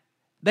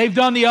 They've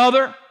done the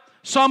other,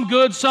 some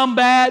good, some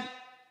bad.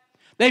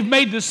 They've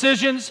made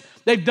decisions.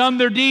 They've done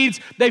their deeds.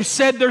 They've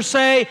said their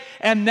say,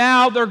 and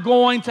now they're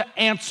going to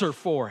answer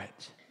for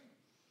it.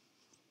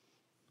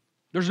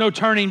 There's no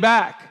turning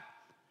back.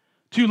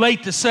 Too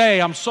late to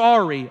say, I'm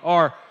sorry,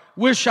 or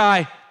wish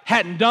I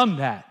hadn't done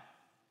that.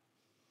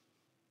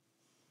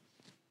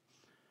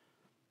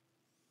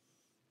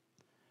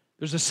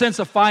 There's a sense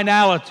of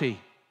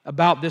finality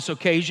about this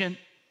occasion.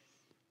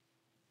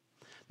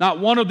 Not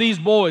one of these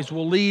boys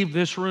will leave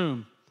this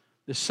room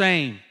the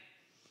same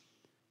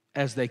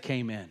as they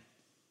came in.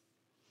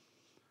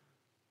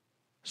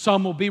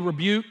 Some will be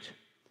rebuked.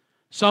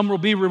 Some will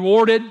be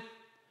rewarded.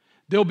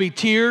 There'll be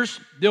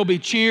tears. There'll be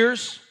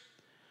cheers.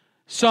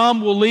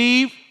 Some will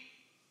leave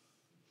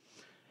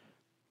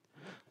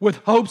with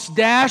hopes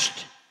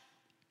dashed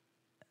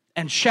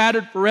and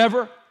shattered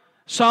forever.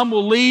 Some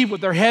will leave with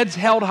their heads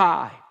held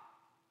high.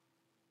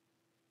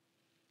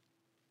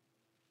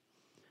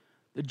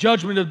 The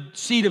judgment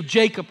seat of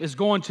Jacob is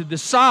going to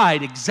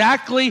decide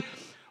exactly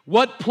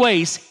what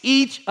place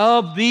each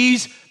of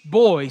these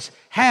boys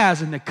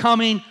has in the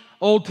coming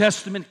Old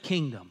Testament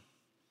kingdom.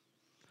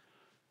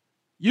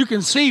 You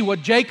can see what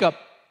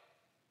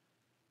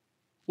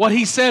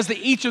he says to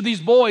each of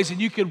these boys, and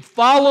you can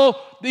follow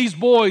these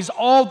boys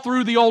all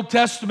through the Old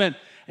Testament,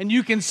 and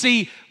you can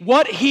see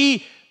what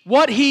he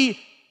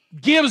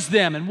gives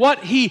them and what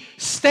he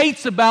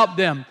states about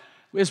them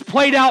is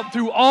played out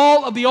through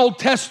all of the Old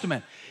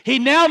Testament. He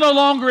now no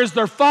longer is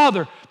their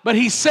father, but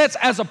he sits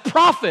as a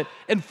prophet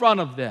in front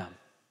of them.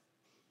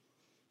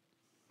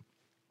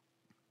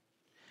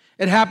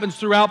 It happens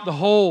throughout the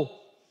whole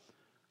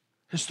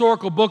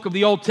historical book of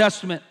the Old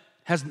Testament,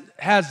 has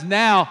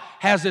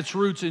its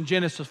roots in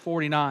Genesis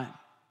 49.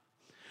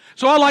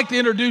 So I'd like to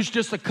introduce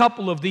just a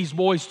couple of these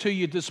boys to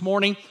you this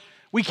morning.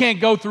 We can't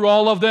go through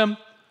all of them,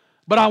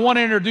 but I want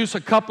to introduce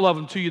a couple of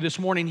them to you this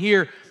morning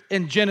here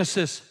in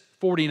Genesis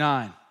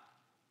 49.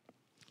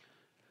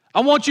 I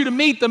want you to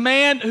meet the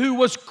man who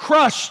was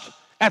crushed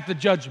at the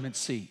judgment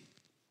seat.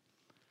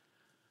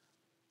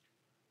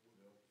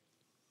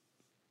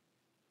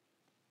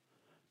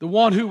 The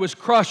one who was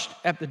crushed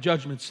at the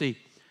judgment seat.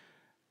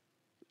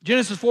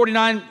 Genesis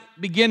 49,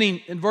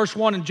 beginning in verse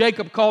 1, and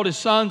Jacob called his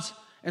sons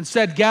and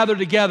said, gather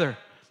together,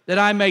 that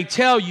I may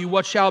tell you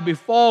what shall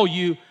befall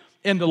you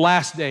in the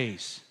last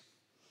days.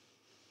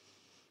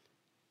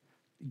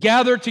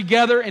 Gather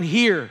together and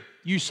hear,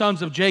 you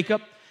sons of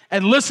Jacob,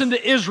 and listen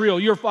to Israel,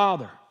 your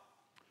father.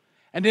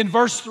 And in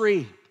verse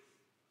 3,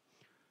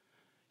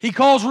 he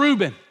calls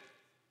Reuben.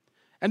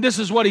 And this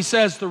is what he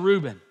says to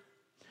Reuben.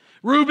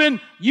 Reuben,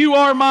 you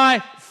are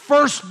my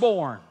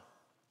firstborn.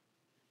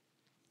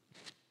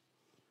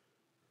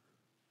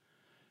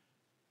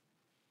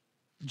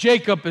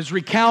 Jacob is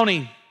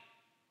recounting.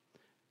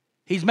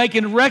 He's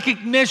making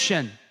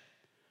recognition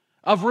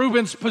of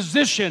Reuben's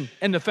position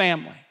in the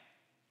family.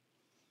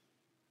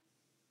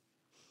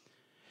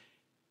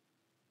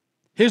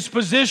 His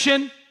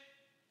position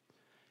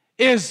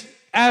is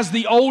as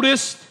the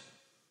oldest.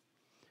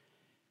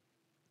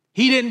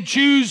 He didn't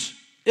choose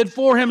it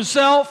for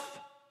himself.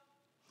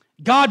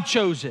 God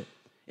chose it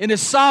in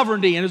His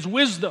sovereignty and His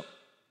wisdom.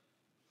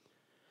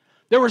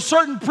 There were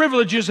certain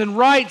privileges and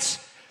rights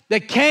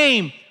that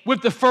came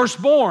with the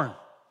firstborn.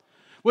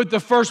 With the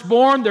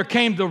firstborn, there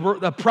came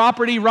the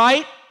property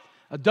right,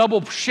 a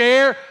double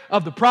share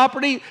of the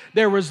property.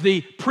 There was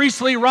the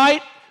priestly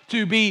right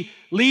to be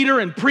leader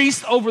and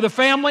priest over the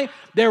family.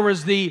 There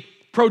was the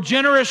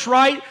progenitor's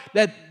right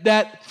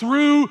that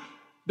through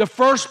the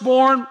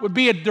firstborn would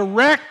be a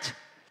direct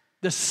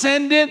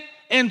descendant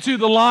into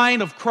the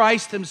line of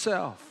Christ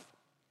Himself.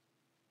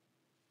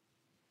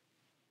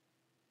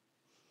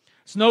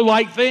 It's no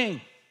light thing.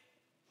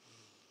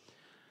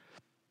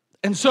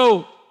 And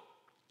so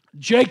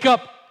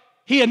Jacob,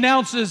 he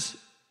announces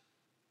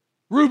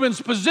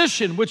Reuben's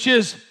position, which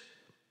is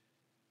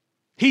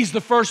he's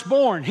the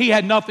firstborn. He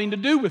had nothing to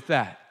do with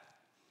that.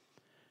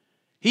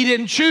 He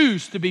didn't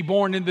choose to be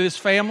born into this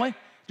family,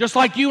 just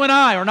like you and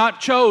I are not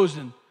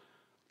chosen,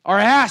 are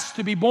asked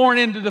to be born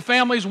into the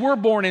families we're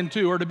born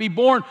into, or to be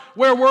born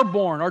where we're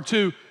born, or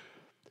to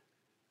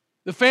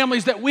the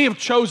families that we have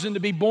chosen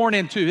to be born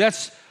into.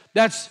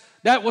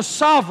 That was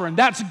sovereign.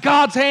 That's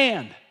God's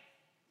hand.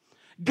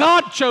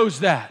 God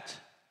chose that.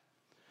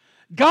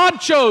 God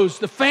chose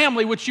the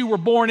family which you were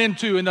born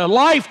into and the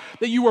life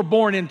that you were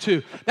born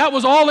into. That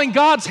was all in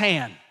God's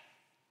hand.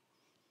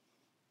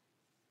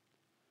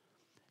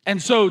 And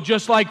so,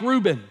 just like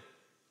Reuben,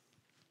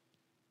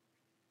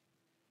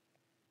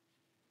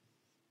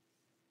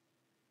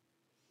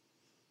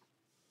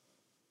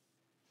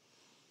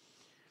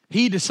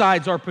 he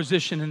decides our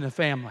position in the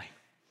family.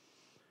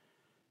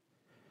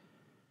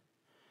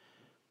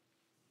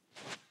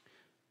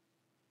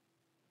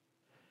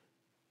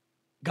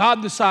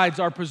 God decides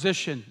our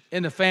position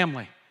in the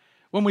family.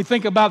 When we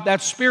think about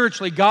that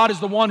spiritually, God is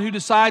the one who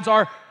decides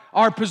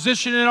our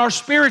position in our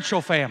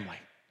spiritual family.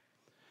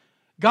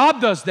 God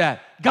does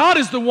that. God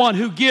is the one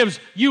who gives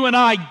you and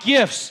I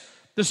gifts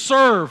to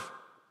serve,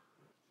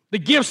 the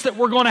gifts that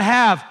we're going to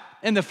have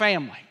in the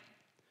family.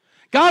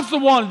 God's the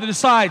one that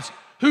decides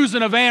who's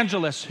an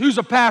evangelist, who's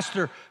a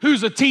pastor,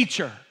 who's a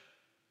teacher,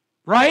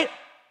 right?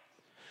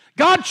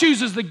 God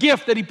chooses the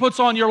gift that He puts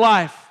on your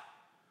life.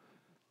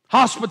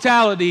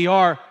 Hospitality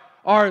or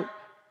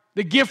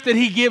the gift that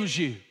He gives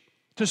you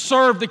to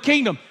serve the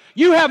kingdom.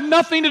 You have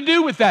nothing to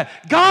do with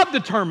that. God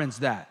determines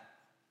that.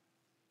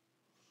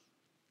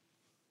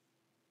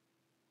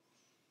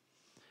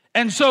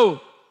 And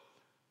so,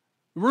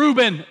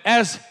 Reuben,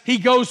 as he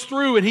goes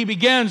through and he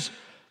begins,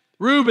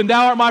 Reuben,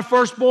 thou art my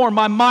firstborn,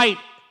 my might,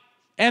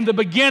 and the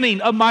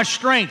beginning of my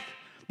strength,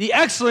 the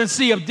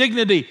excellency of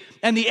dignity,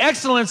 and the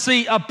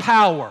excellency of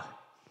power.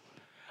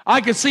 I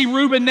can see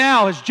Reuben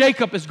now as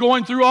Jacob is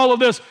going through all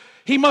of this.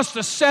 He must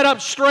have sat up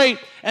straight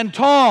and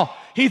tall.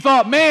 He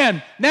thought,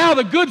 man, now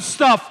the good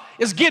stuff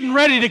is getting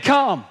ready to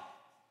come.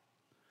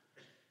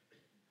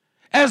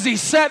 As he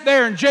sat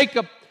there and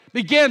Jacob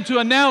began to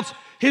announce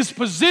his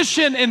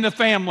position in the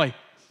family,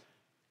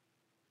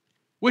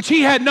 which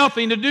he had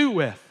nothing to do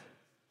with.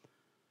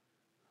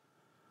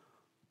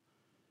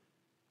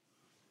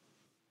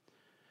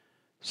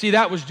 See,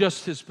 that was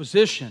just his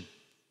position.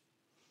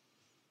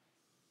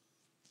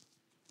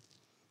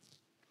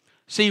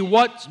 See,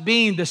 what's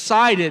being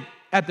decided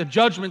at the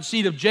judgment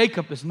seat of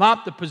Jacob is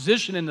not the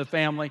position in the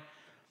family,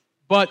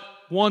 but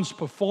one's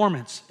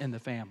performance in the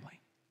family.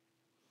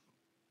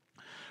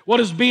 What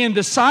is being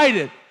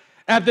decided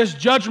at this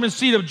judgment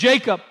seat of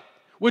Jacob,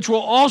 which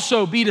will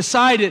also be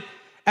decided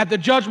at the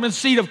judgment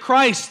seat of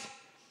Christ,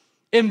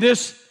 in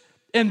this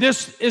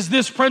is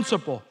this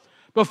principle.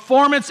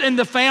 Performance in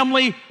the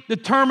family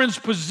determines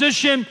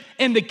position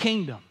in the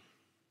kingdom.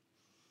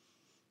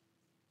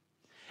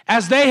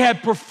 As they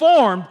had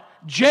performed,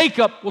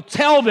 Jacob will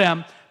tell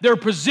them their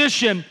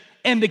position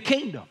in the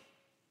kingdom.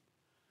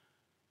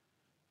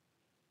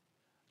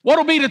 What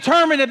will be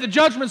determined at the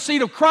judgment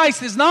seat of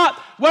Christ is not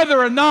whether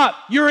or not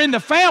you're in the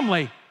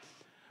family,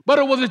 but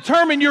it will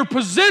determine your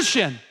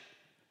position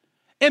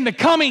in the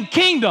coming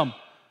kingdom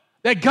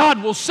that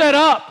God will set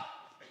up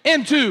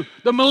into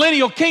the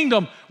millennial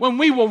kingdom when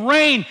we will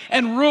reign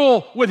and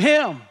rule with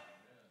Him.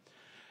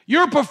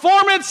 Your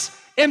performance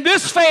in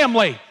this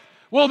family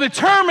will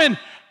determine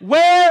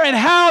where and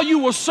how you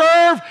will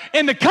serve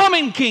in the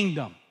coming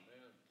kingdom.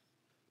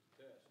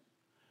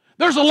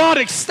 There's a lot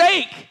at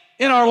stake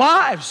in our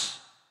lives.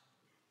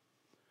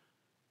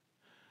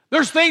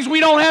 There's things we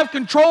don't have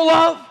control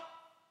of.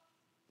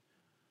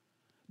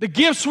 The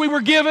gifts we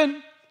were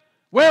given,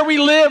 where we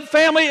live,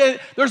 family,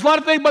 there's a lot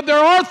of things, but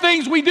there are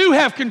things we do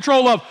have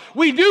control of.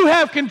 We do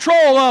have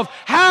control of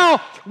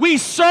how we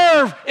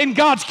serve in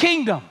God's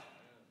kingdom.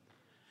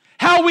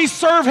 How we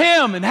serve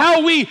Him and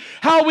how we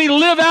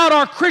live out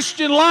our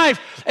Christian life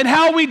and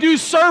how we do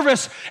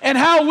service and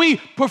how we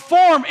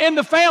perform in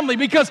the family,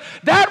 because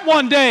that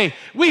one day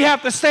we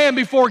have to stand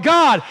before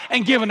God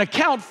and give an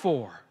account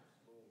for.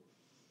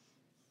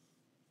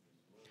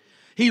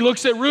 He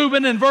looks at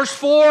Reuben in verse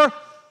 4.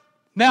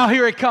 Now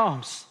here it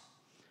comes.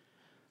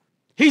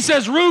 He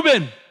says,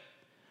 Reuben,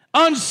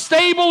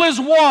 unstable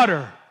as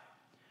water,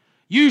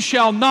 you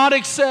shall not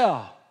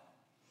excel.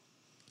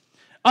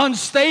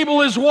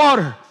 Unstable as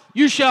water,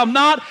 you shall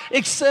not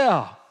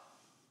excel.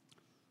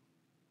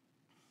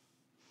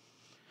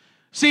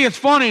 See, it's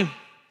funny.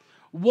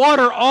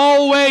 Water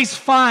always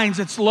finds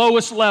its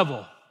lowest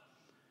level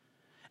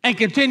and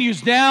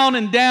continues down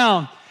and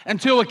down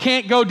until it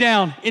can't go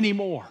down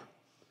anymore.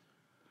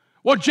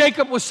 What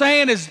Jacob was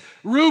saying is,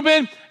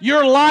 Reuben,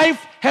 your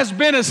life has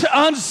been as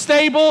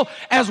unstable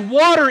as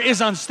water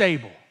is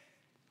unstable.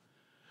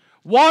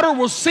 Water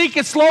will seek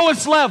its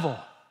lowest level.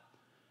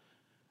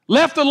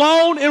 Left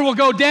alone, it will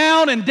go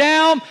down and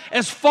down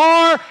as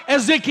far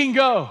as it can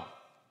go.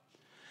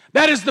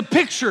 That is the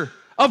picture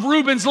of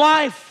Reuben's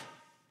life.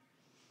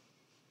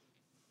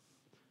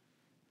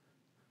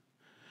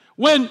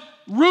 when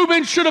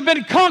Reuben should have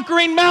been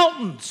conquering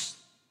mountains.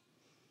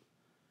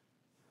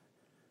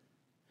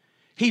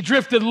 He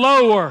drifted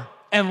lower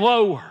and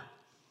lower.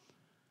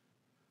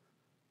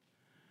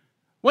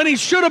 When he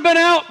should have been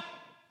out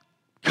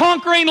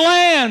conquering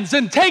lands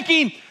and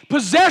taking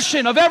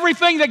possession of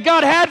everything that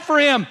God had for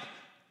him,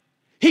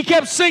 he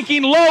kept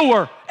sinking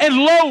lower and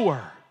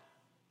lower.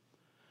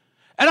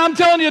 And I'm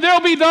telling you,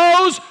 there'll be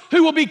those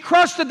who will be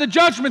crushed at the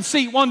judgment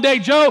seat one day,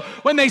 Joe,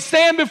 when they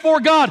stand before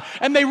God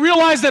and they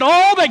realize that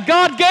all that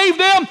God gave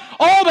them,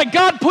 all that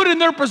God put in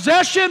their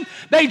possession,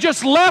 they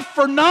just left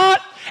for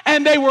naught,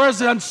 and they were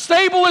as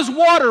unstable as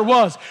water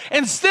was.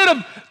 Instead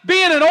of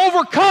being an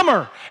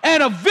overcomer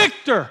and a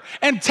victor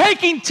and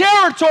taking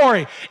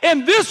territory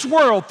in this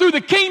world through the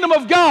kingdom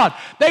of God,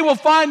 they will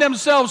find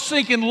themselves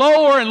sinking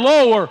lower and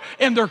lower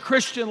in their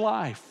Christian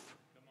life.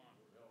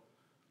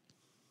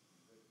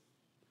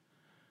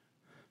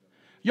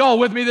 Y'all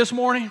with me this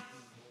morning?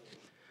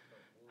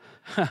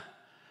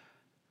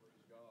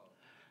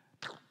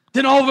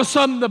 Then all of a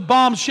sudden the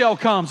bombshell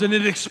comes and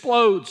it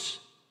explodes.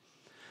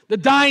 The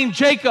dying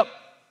Jacob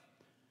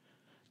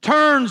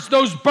turns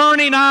those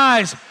burning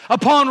eyes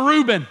upon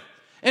Reuben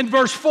in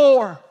verse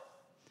 4.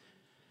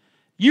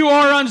 You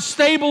are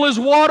unstable as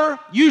water,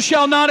 you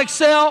shall not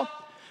excel,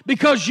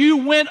 because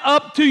you went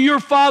up to your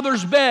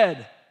father's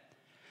bed.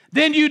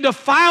 Then you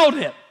defiled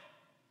it.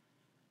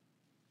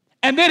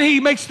 And then he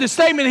makes the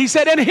statement, he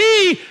said, and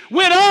he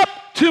went up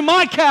to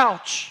my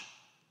couch.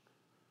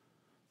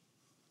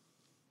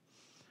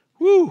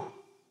 Woo.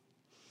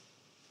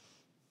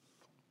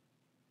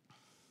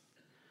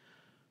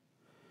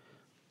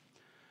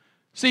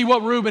 See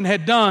what Reuben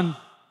had done.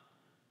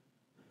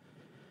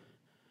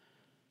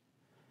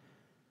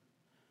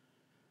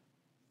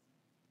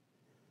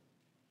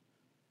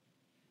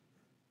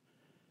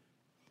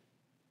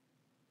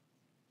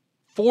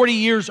 "40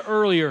 years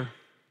earlier,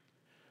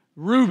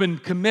 Reuben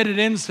committed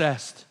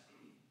incest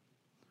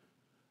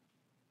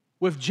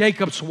with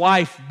Jacob's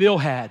wife,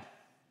 Bilhah.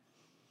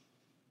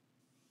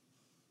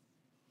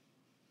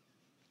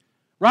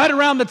 Right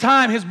around the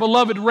time his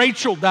beloved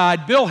Rachel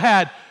died,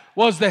 Bilhah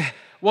was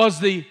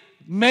the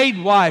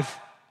maid wife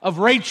of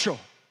Rachel,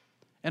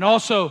 and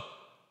also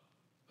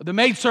the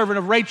maidservant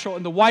of Rachel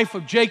and the wife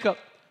of Jacob.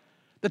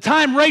 The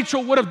time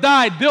Rachel would have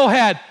died,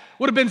 Bilhah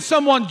would have been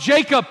someone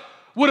Jacob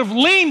would have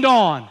leaned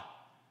on,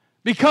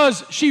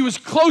 because she was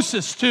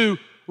closest to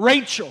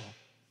Rachel.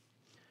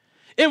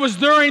 It was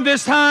during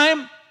this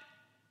time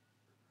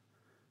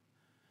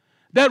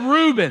that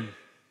Reuben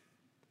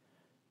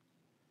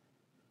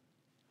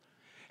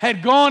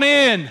had gone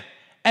in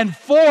and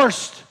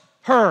forced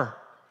her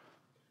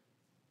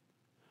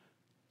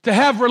to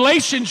have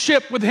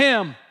relationship with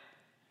him.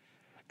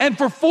 And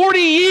for 40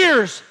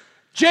 years,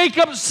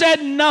 Jacob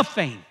said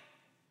nothing.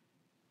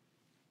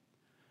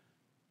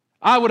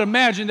 I would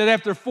imagine that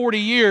after 40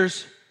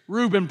 years,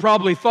 Reuben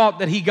probably thought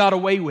that he got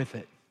away with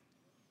it.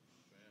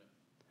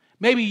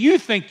 Maybe you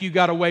think you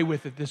got away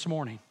with it this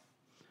morning.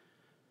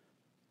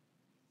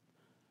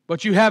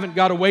 But you haven't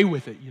got away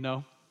with it, you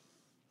know.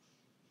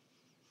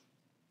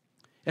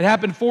 It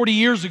happened 40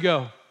 years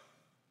ago.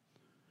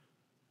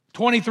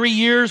 23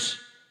 years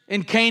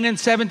in Canaan,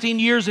 17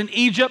 years in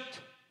Egypt.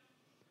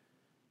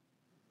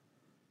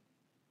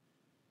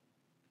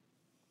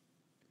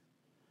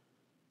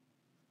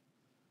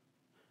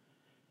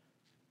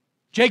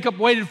 Jacob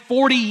waited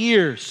 40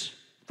 years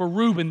for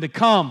Reuben to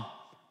come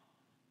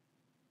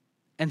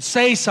and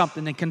say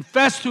something and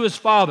confess to his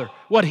father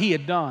what he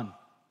had done.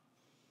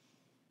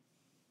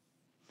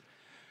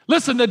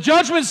 Listen, the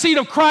judgment seat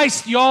of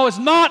Christ, y'all,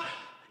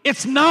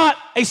 it's not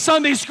a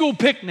Sunday school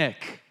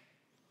picnic.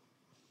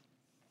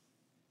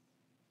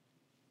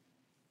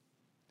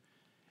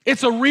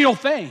 It's a real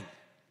thing.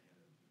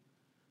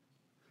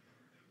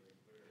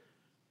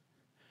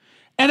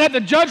 And at the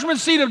judgment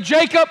seat of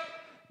Jacob,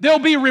 there'll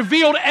be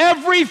revealed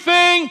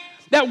everything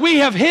that we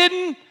have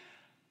hidden,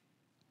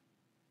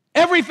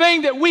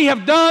 everything that we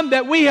have done,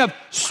 that we have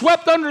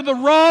swept under the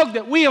rug,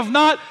 that we have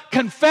not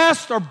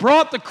confessed or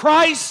brought to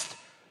Christ.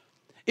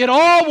 It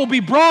all will be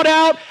brought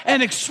out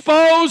and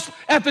exposed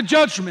at the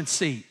judgment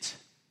seat.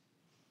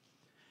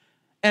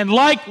 And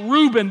like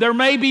Reuben, there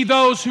may be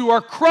those who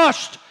are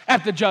crushed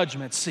at the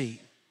judgment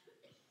seat.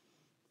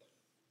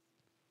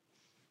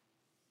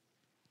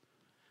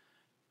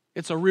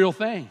 It's a real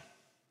thing.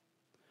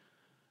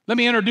 Let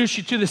me introduce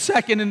you to the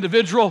second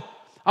individual.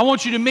 I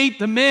want you to meet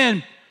the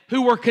men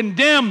who were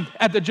condemned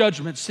at the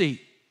judgment seat.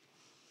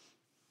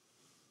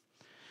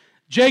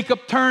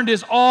 Jacob turned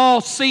his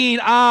all-seeing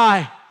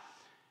eye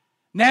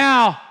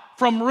now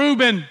from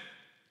Reuben.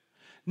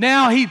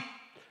 Now he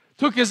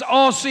took his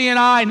all-seeing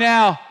eye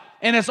now,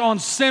 and it's on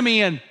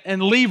Simeon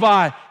and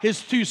Levi,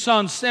 his two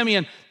sons,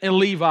 Simeon and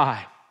Levi.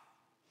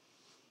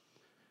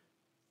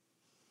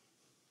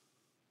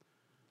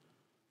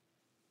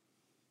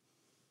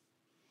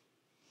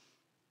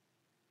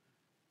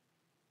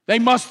 They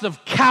must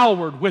have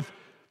cowered with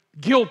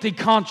guilty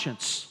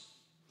conscience.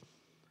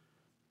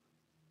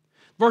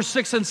 Verse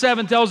 6 and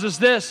 7 tells us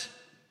this: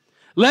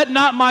 let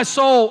not my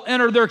soul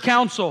enter their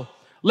counsel,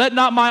 Let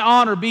not my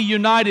honor be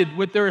united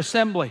with their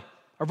assembly.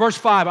 Or verse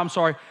 5, I'm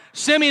sorry.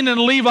 Simeon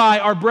and Levi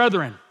are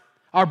brethren,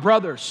 are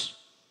brothers.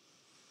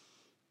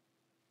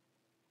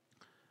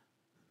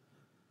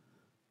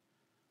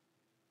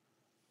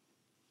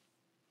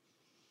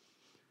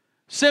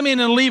 Simeon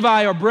and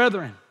Levi are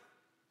brethren.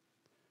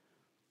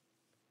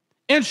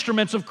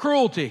 Instruments of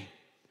cruelty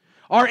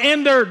are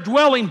in their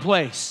dwelling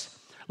place.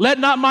 Let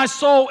not my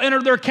soul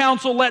enter their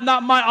council. Let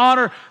not my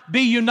honor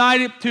be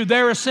united to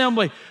their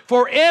assembly.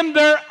 For in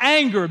their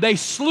anger they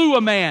slew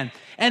a man,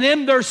 and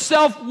in their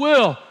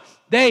self-will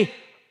they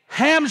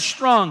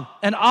hamstrung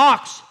an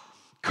ox.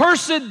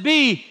 Cursed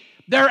be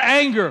their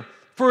anger,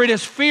 for it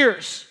is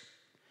fierce,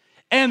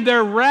 and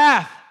their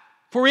wrath,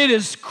 for it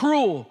is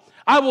cruel.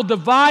 I will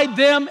divide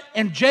them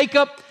in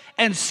Jacob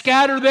and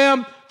scatter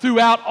them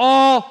throughout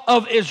all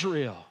of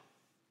Israel.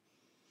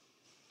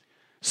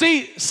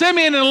 See,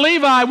 Simeon and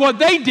Levi, what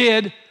they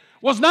did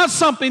was not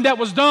something that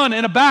was done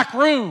in a back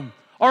room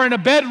or in a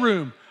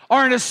bedroom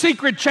or in a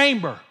secret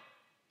chamber.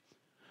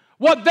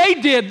 What they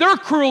did, their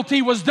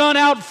cruelty was done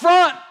out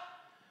front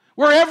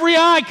where every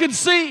eye could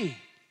see.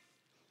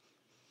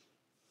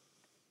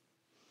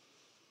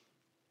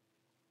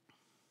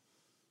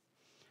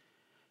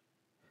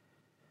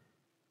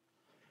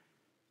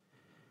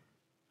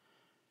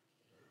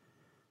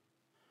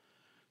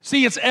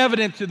 See, it's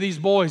evident to these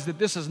boys that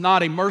this is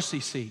not a mercy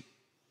seat.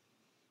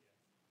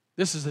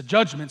 This is a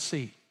judgment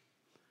seat.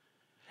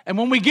 And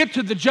when we get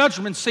to the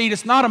judgment seat,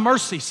 it's not a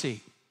mercy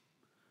seat.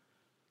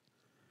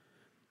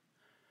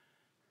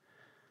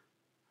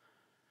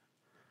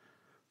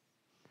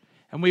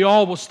 And we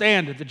all will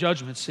stand at the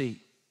judgment seat.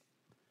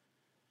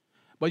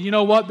 But you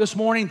know what? This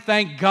morning,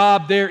 thank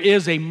God there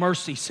is a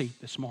mercy seat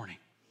this morning.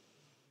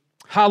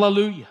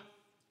 Hallelujah.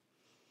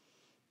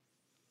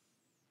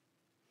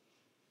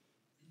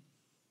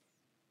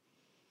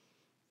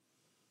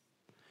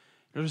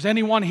 If there's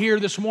anyone here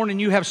this morning,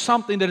 you have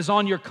something that is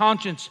on your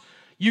conscience,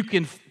 you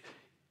can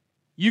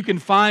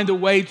find a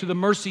way to the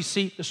mercy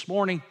seat this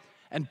morning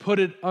and put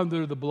it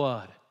under the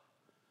blood.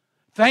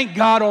 Thank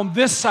God on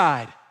this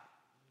side,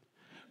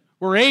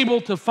 we're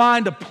able to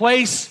find a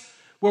place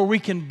where we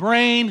can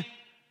bring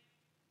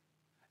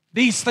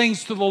these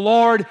things to the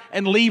Lord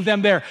and leave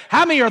them there.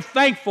 How many are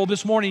thankful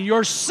this morning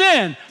your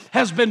sin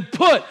has been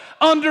put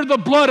under the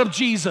blood of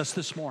Jesus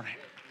this morning?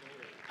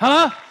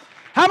 Huh?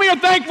 How many are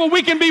thankful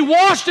we can be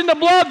washed in the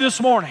blood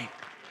this morning?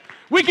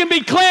 We can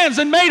be cleansed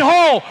and made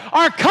whole.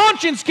 Our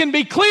conscience can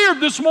be cleared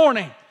this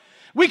morning.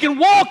 We can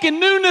walk in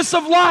newness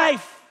of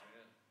life.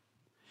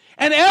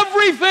 And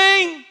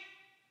everything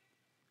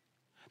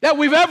that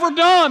we've ever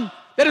done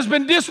that has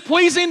been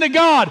displeasing to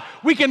God,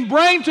 we can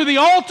bring to the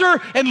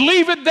altar and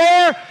leave it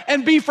there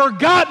and be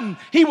forgotten.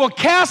 He will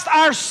cast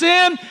our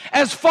sin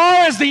as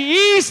far as the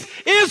east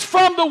is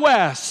from the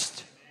west.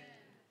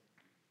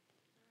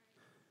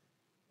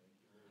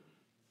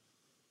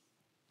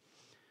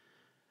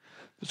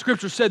 The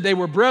scripture said they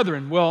were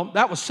brethren. Well,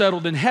 that was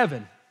settled in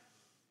heaven.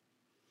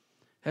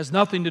 Has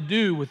nothing to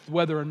do with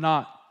whether or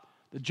not,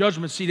 the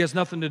judgment seat has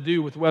nothing to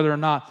do with whether or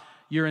not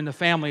you're in the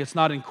family. It's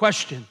not in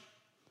question.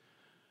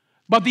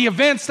 But the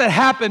events that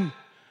happened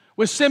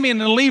with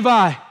Simeon and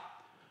Levi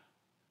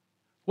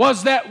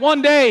was that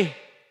one day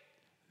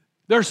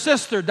their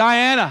sister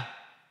Diana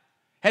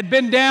had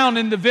been down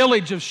in the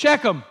village of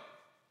Shechem.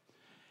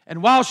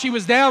 And while she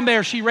was down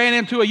there, she ran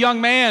into a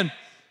young man.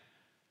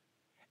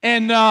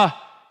 And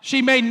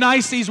she made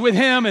niceties with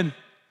him,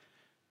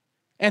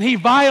 and he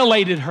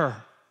violated her.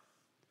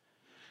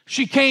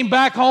 She came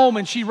back home,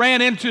 and she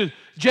ran into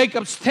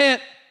Jacob's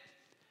tent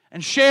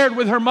and shared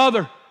with her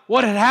mother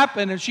what had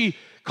happened. And she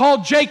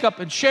called Jacob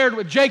and shared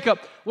with Jacob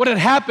what had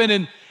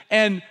happened.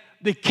 And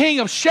the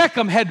king of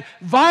Shechem had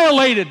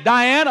violated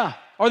Diana,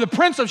 or the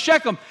prince of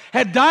Shechem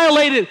had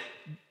violated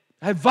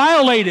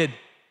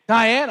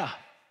Diana.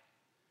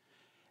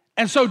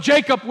 And so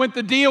Jacob went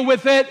to deal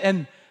with it,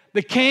 and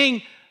the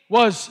king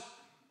was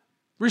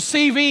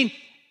receiving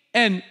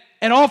and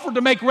offered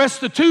to make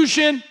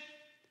restitution.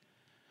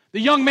 The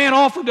young man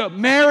offered to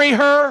marry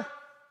her.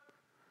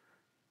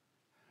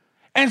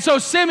 And so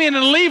Simeon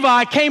and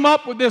Levi came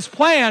up with this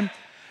plan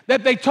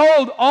that they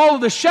told all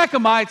of the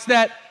Shechemites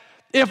that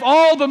if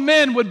all the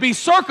men would be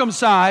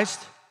circumcised,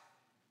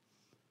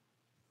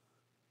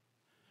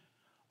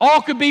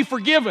 all could be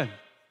forgiven.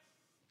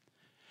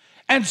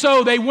 And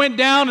so they went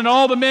down and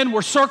all the men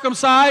were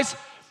circumcised.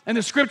 And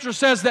the scripture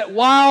says that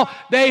while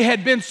they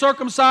had been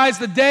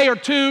circumcised a day or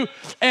two,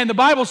 and the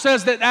Bible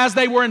says that as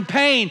they were in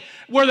pain,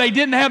 where they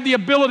didn't have the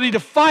ability to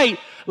fight,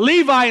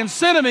 Levi and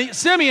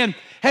Simeon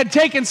had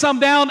taken some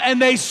down and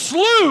they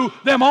slew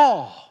them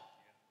all.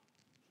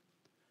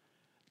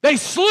 They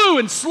slew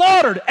and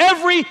slaughtered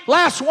every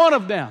last one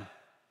of them.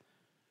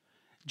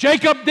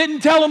 Jacob didn't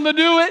tell them to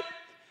do it.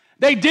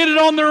 They did it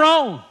on their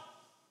own.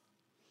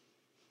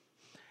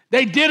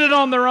 They did it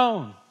on their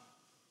own.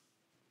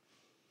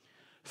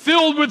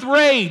 Filled with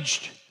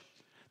rage,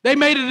 they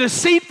made a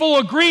deceitful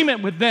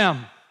agreement with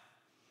them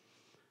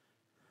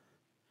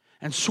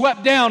and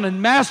swept down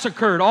and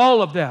massacred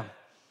all of them.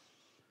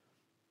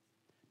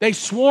 They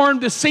sworn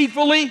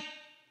deceitfully.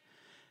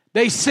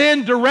 They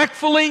sinned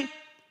directly.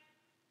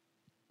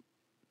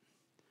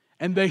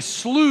 And they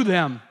slew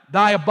them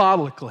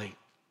diabolically.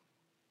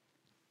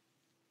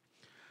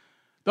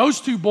 Those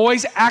two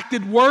boys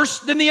acted worse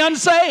than the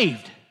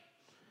unsaved.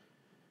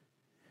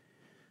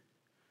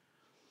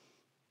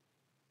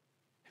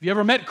 Have you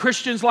ever met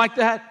Christians like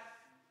that?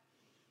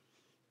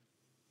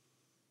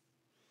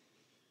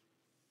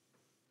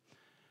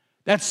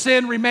 That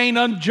sin remained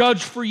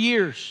unjudged for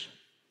years.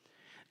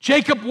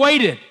 Jacob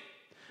waited,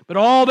 but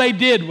all they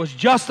did was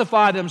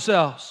justify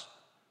themselves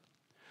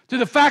to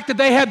the fact that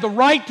they had the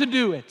right to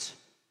do it.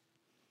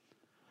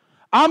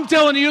 I'm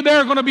telling you, there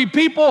are going to be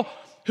people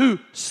who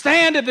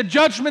stand at the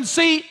judgment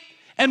seat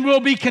and will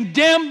be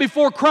condemned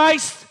before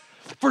Christ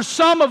for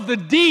some of the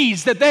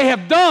deeds that they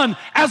have done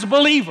as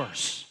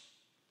believers.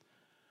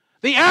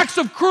 The acts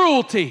of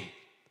cruelty,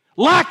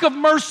 lack of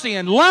mercy,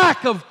 and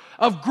lack of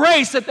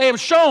grace that they have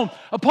shown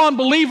upon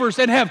believers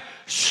and have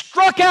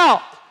struck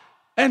out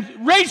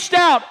and reached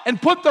out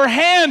and put their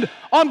hand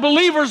on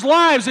believers'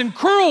 lives in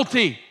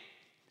cruelty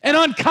and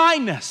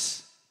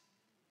unkindness.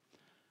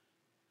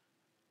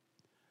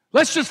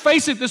 Let's just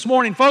face it this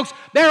morning, folks.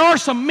 There are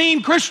some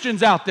mean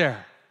Christians out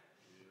there.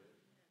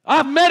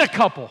 I've met a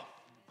couple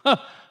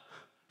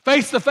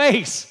face to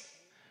face.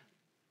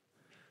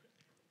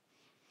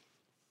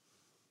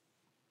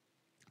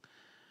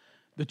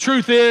 The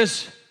truth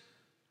is,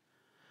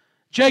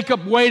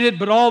 Jacob waited,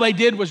 but all they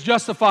did was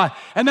justify.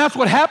 And that's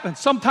what happens.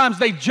 Sometimes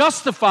they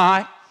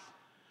justify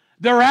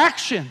their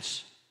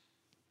actions.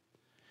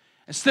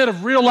 Instead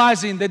of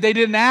realizing that they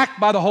didn't act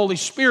by the Holy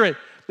Spirit,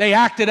 they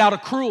acted out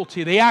of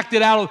cruelty. They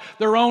acted out of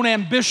their own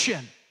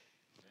ambition.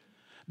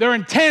 Their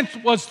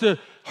intent was to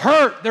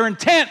hurt. Their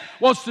intent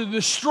was to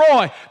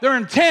destroy. Their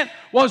intent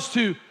was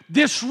to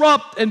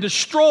disrupt and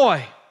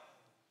destroy.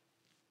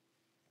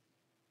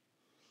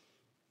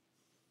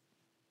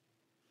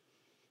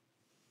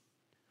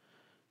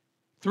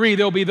 Three,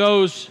 there'll be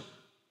those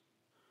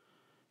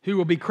who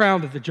will be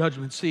crowned at the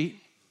judgment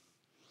seat.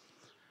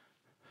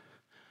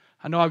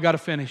 I know I've got to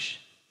finish.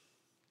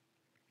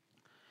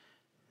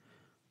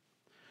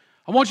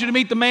 I want you to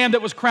meet the man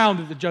that was crowned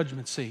at the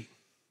judgment seat.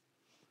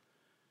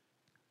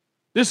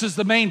 This is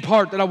the main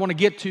part that I want to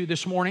get to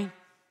this morning.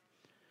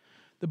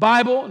 The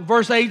Bible in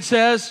verse 8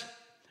 says,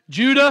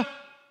 Judah,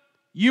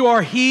 you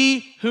are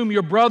he whom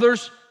your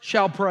brothers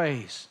shall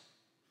praise.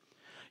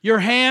 Your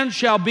hand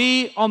shall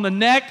be on the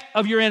neck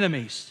of your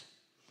enemies.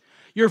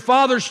 Your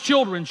father's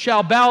children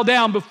shall bow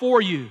down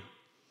before you.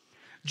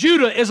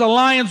 Judah is a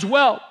lion's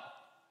whelp.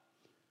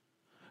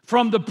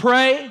 From the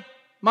prey,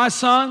 my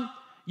son,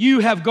 you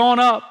have gone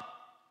up.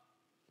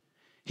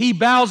 He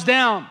bows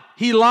down.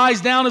 He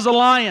lies down as a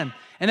lion.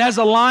 And as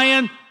a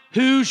lion,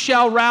 who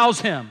shall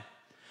rouse him?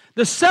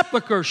 The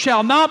sepulchre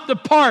shall not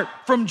depart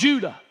from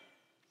Judah.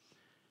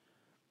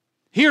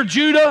 Here,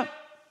 Judah,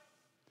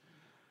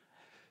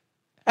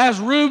 as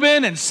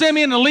Reuben and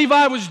Simeon and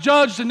Levi was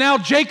judged, and now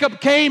Jacob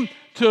came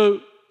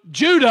to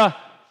Judah.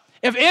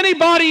 If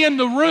anybody in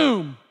the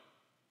room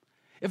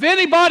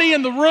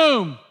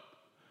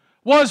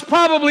was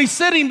probably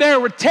sitting there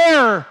with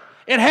terror,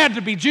 it had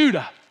to be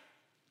Judah.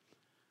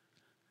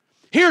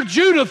 Here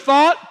Judah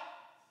thought,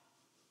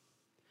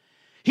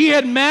 he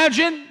had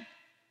imagined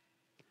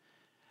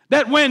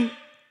that when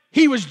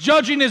he was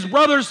judging his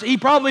brothers, he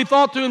probably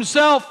thought to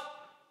himself,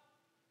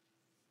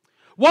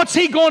 what's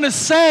he going to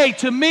say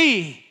to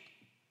me?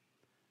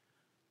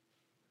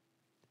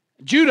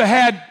 Judah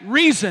had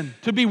reason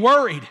to be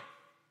worried.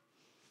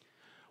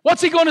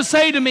 What's he going to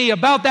say to me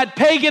about that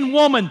pagan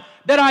woman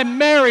that I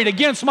married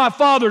against my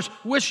father's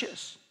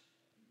wishes?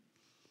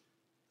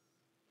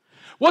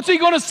 What's he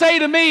going to say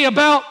to me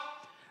about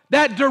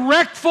that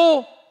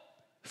directful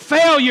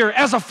failure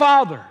as a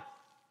father,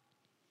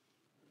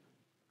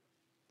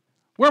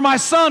 where my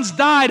sons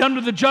died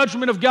under the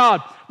judgment of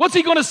God? What's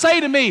he going to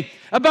say to me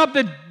about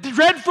the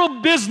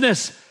dreadful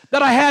business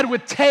that I had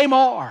with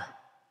Tamar?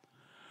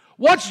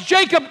 What's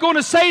Jacob going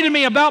to say to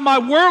me about my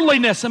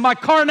worldliness and my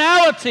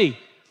carnality,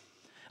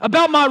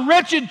 about my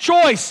wretched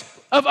choice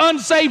of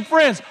unsaved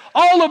friends?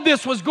 All of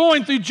this was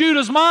going through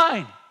Judah's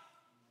mind.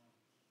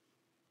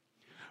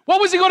 What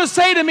was he going to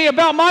say to me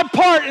about my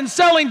part in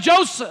selling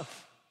Joseph?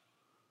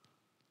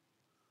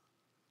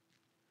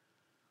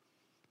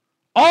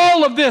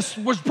 All of this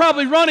was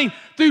probably running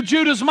through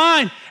Judah's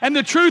mind. And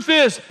the truth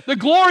is, the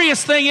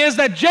glorious thing is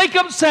that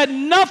Jacob said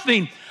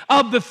nothing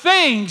of the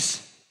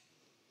things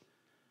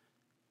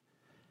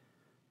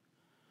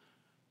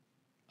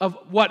of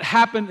what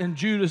happened in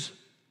Judah's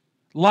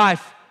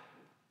life,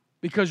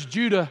 because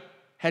Judah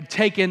had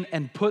taken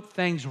and put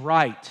things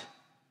right.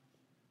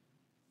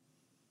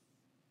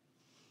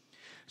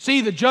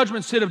 See, the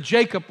judgment seat of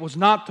Jacob was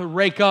not to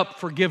rake up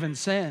forgiven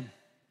sin.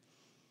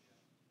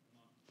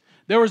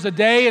 There was a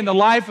day in the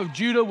life of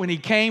Judah when he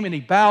came and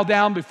he bowed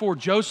down before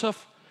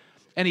Joseph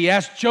and he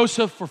asked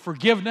Joseph for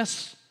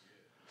forgiveness.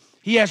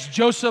 He asked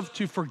Joseph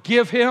to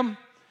forgive him,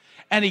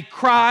 and he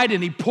cried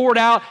and he poured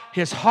out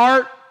his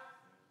heart.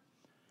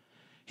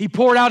 He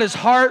poured out his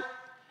heart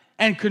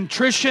and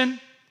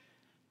contrition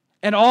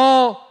and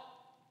all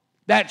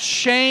that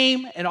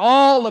shame and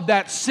all of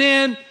that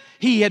sin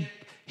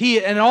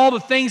and all the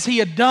things he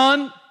had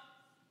done,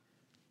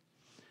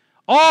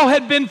 all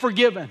had been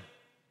forgiven.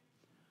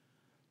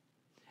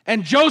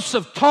 And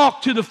Joseph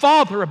talked to the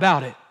father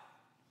about it.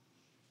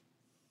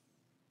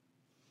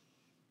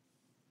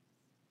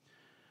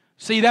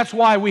 See, that's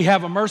why we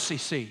have a mercy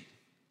seat.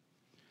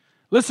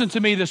 Listen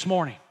to me this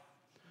morning.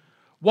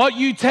 What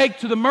you take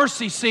to the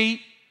mercy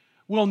seat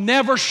will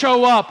never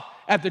show up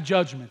at the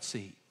judgment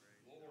seat.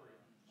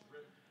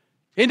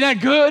 Isn't that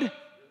good?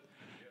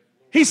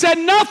 He said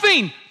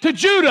nothing to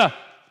Judah.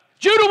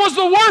 Judah was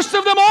the worst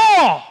of them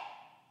all.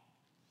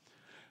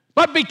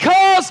 But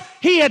because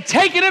he had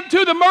taken him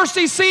to the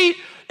mercy seat,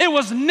 it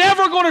was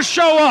never going to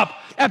show up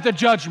at the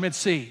judgment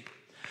seat.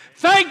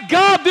 Thank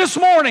God this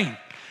morning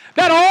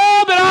that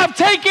all that I've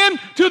taken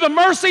to the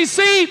mercy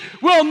seat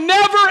will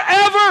never,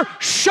 ever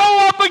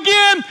show up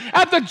again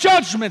at the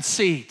judgment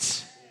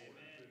seat.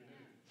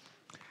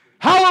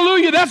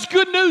 Hallelujah. That's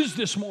good news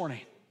this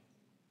morning.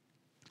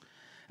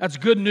 That's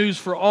good news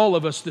for all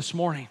of us this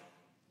morning.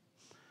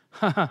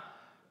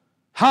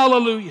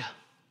 Hallelujah.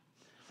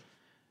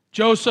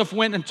 Joseph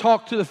went and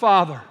talked to the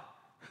father.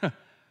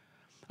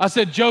 I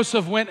said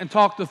Joseph went and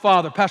talked to the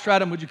father. Pastor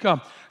Adam, would you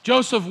come?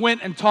 Joseph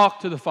went and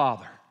talked to the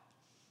father.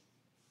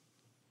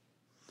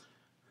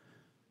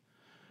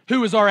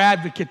 Who is our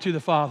advocate to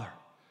the Father?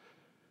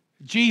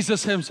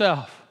 Jesus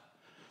himself.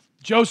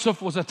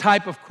 Joseph was a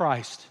type of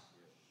Christ.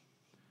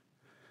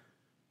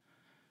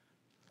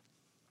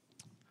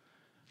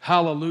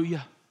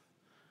 Hallelujah.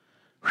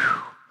 Whew.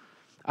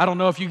 I don't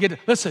know if you get it.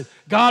 Listen,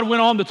 God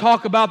went on to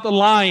talk about the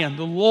lion,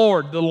 the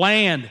Lord, the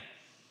land.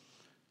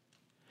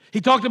 He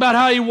talked about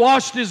how he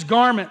washed his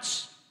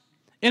garments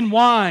in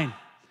wine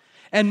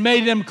and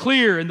made them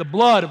clear in the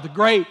blood of the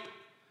grape.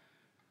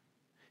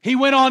 He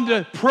went on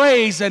to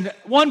praise, and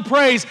one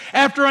praise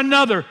after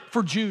another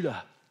for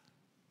Judah.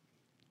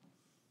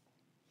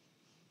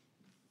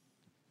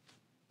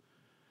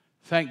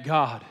 Thank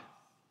God.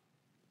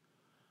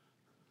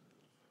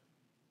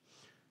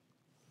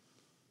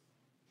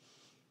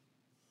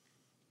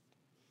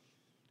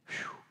 Whew.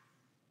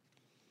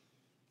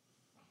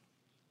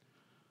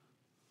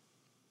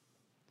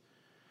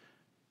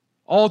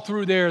 All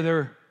through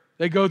there,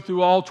 they go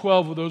through all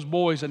 12 of those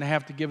boys and they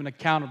have to give an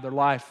account of their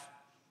life.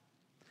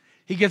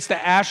 He gets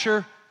to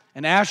Asher,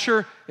 and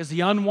Asher is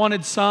the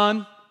unwanted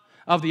son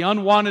of the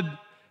unwanted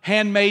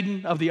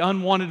handmaiden of the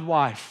unwanted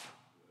wife.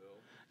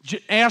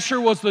 Asher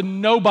was the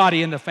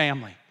nobody in the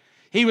family.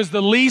 He was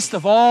the least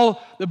of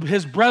all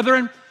his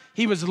brethren.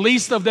 He was the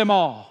least of them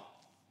all.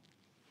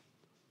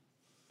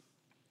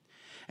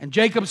 And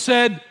Jacob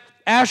said,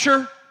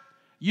 Asher,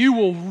 you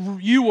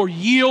will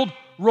yield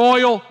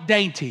royal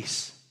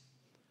dainties.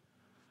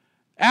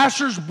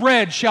 Asher's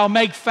bread shall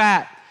make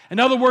fat. In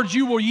other words,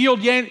 you will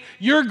yield,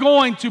 you're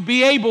going to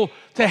be able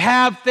to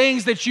have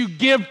things that you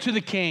give to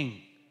the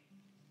king.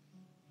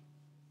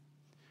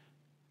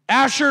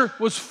 Asher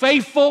was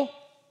faithful.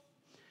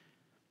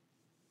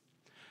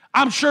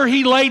 I'm sure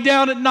he laid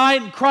down at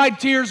night and cried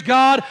tears,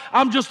 God,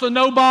 I'm just a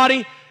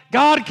nobody.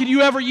 God, can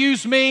you ever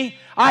use me?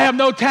 I have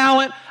no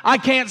talent. I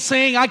can't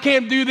sing. I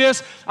can't do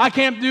this. I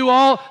can't do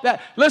all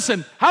that.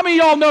 Listen, how many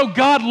of y'all know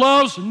God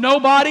loves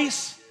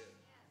nobodies?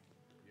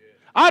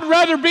 I'd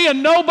rather be a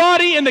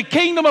nobody in the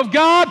kingdom of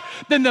God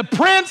than the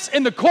prince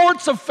in the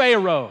courts of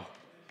Pharaoh.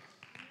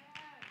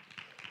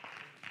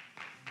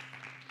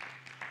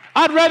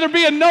 I'd rather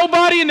be a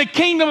nobody in the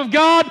kingdom of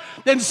God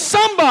than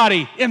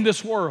somebody in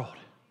this world.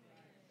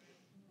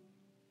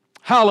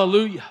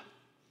 Hallelujah.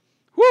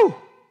 Woo!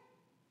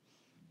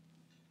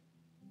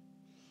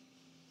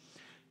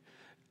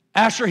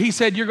 Asher, he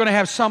said, you're going to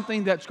have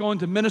something that's going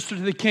to minister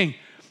to the king.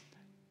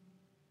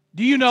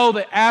 Do you know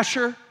that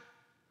Asher,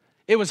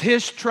 it was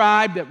his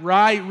tribe that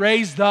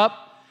raised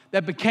up,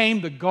 that became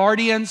the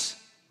guardians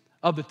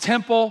of the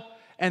temple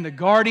and the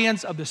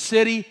guardians of the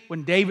city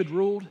when David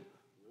ruled?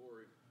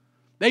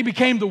 They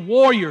became the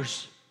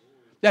warriors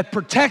that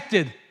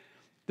protected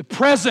the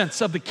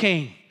presence of the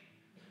king.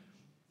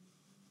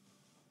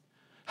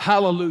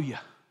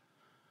 Hallelujah.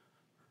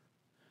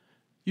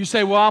 You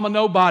say, well, I'm a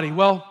nobody.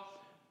 Well,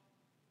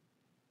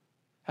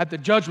 at the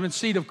judgment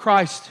seat of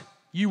Christ,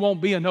 you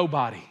won't be a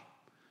nobody.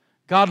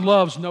 God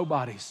loves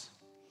nobodies.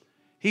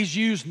 He's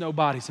used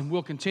nobodies and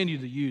will continue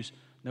to use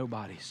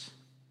nobodies.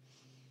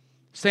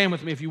 Stand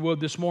with me if you would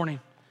this morning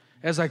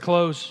as I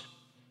close.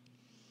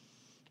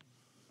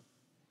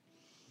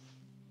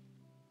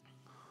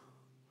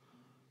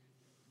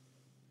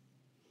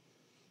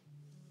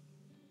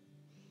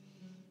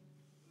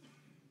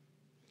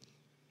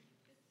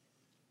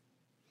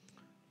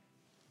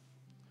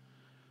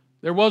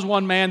 There was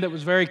one man that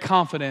was very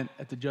confident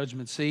at the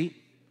judgment seat.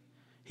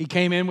 He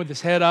came in with his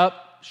head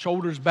up,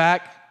 shoulders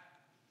back.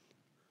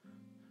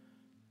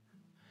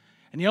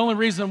 And the only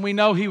reason we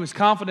know he was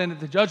confident at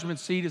the judgment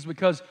seat is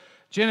because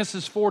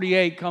Genesis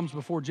 48 comes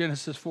before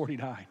Genesis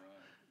 49.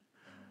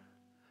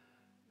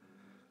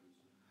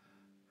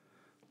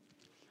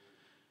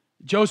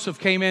 Joseph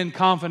came in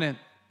confident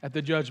at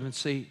the judgment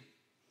seat.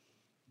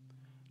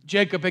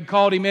 Jacob had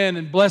called him in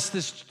and blessed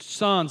his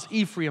sons,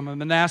 Ephraim and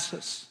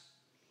Manasseh.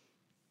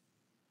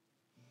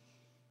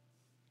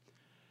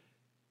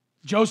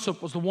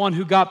 Joseph was the one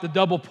who got the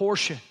double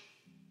portion.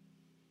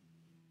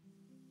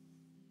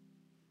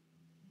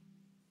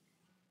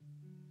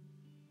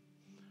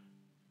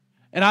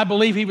 And I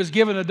believe he was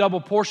given a double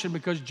portion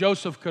because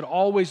Joseph could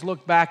always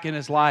look back in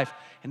his life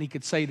and he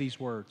could say these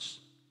words: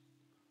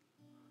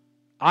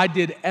 I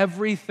did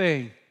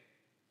everything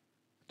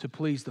to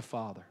please the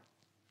Father.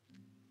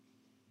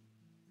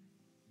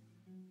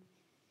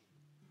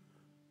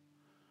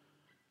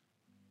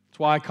 That's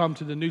why I come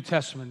to the New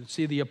Testament and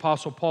see the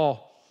Apostle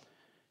Paul.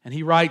 And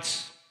he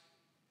writes,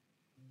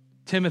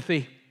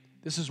 Timothy,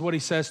 this is what he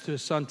says to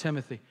his son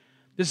Timothy.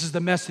 This is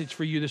the message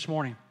for you this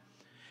morning.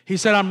 He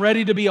said, I'm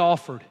ready to be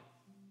offered.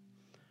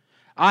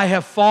 I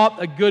have fought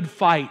a good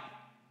fight.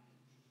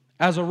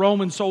 As a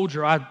Roman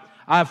soldier,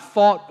 I've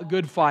fought a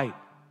good fight.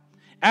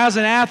 As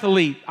an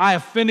athlete, I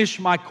have finished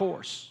my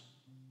course.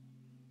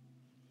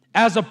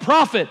 As a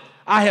prophet,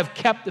 I have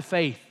kept the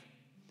faith.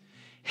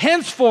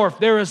 Henceforth,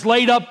 there is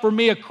laid up for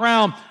me a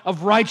crown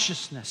of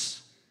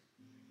righteousness.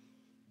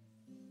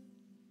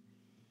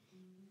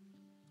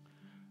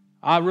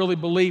 I really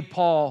believe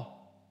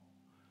Paul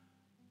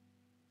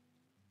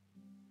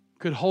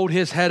could hold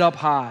his head up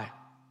high.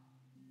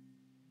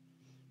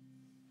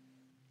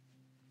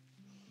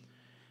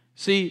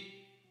 See,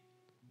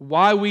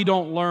 why we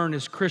don't learn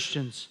as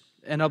Christians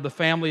and of the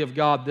family of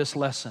God this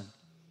lesson.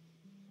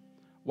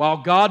 While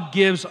God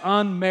gives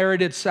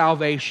unmerited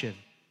salvation,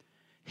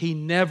 He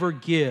never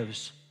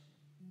gives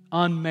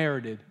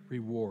unmerited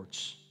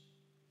rewards.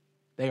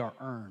 They are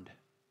earned.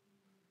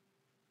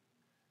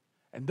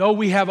 And though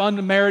we have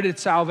unmerited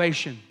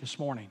salvation this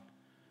morning,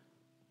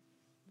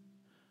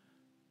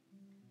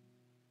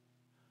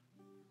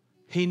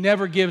 He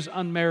never gives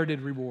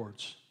unmerited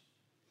rewards.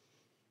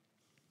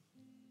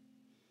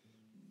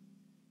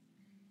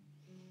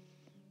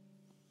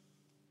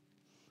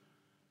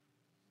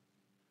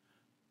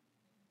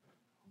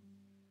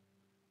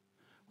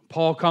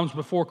 Paul comes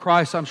before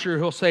Christ, I'm sure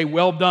he'll say,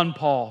 well done,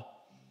 Paul.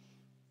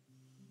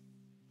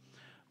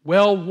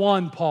 Well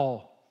won,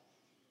 Paul.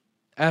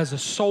 As a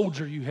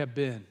soldier you have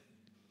been.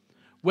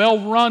 Well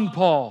run,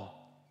 Paul.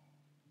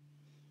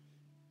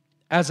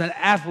 As an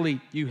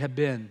athlete you have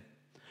been.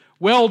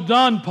 Well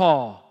done,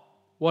 Paul.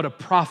 What a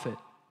prophet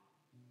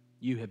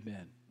you have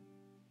been.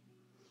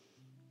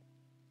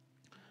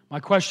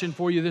 My question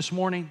for you this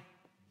morning,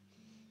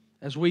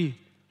 as we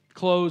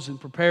close and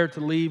prepare to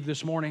leave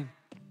this morning,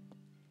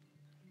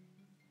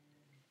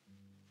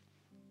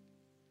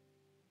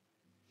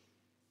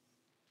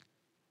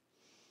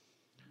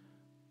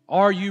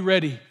 are you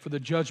ready for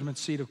the judgment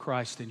seat of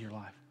Christ in your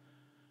life?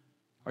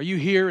 Are you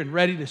here and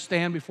ready to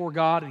stand before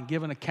God and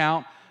give an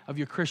account of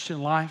your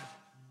Christian life?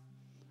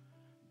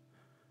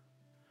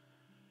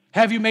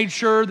 Have you made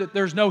sure that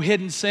there's no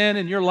hidden sin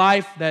in your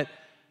life that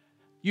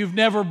you've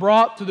never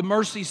brought to the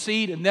mercy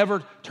seat and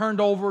never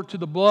turned over to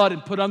the blood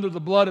and put under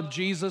the blood of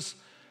Jesus?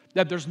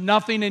 That there's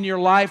nothing in your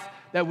life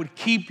that would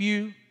keep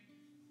you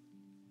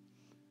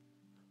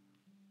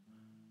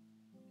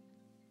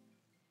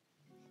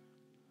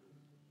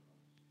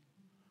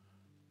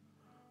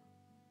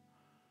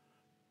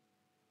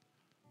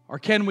Or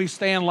can we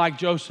stand like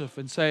Joseph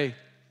and say,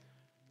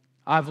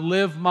 I've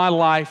lived my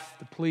life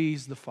to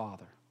please the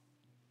Father?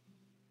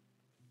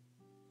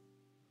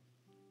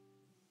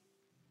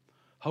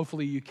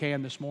 Hopefully you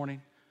can this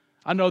morning.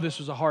 I know this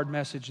was a hard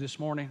message this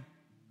morning,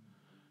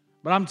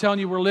 but I'm telling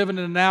you, we're living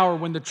in an hour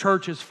when the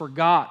church has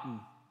forgotten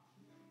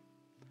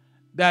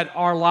that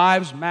our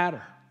lives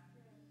matter.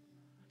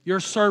 Your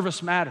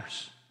service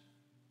matters.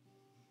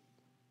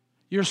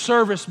 Your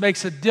service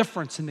makes a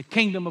difference in the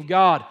kingdom of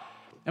God.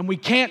 And we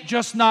can't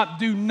just not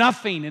do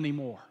nothing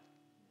anymore.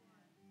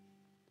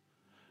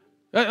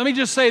 Let me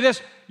just say this.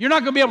 You're not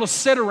going to be able to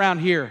sit around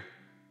here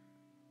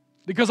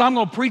because I'm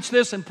going to preach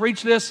this and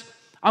preach this.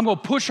 I'm going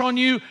to push on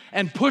you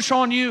and push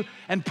on you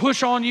and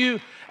push on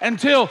you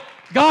until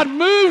God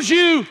moves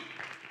you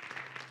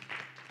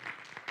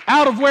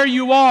out of where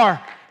you are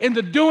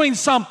into doing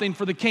something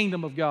for the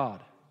kingdom of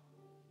God.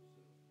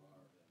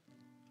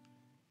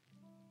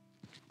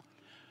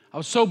 I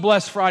was so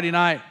blessed Friday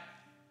night.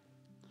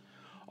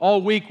 All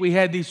week we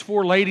had these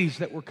 4 ladies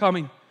that were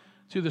coming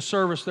to the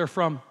service. They're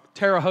from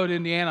Terre Haute,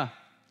 Indiana.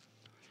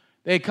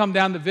 They had come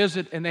down to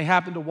visit, and they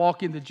happened to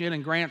walk into Jen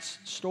and Grant's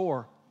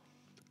store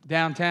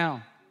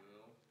downtown.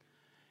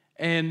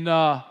 And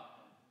I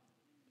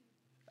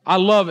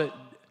love it.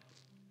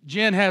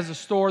 Jen has a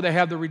store. They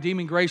have the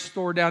Redeeming Grace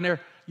store down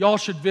there. Y'all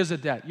should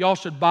visit that. Y'all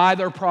should buy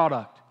their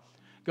product.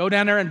 Go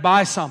down there and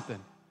buy something.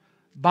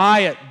 Buy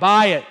it.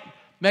 Buy it.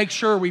 Make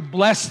sure we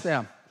bless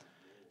them.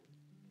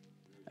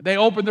 They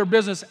open their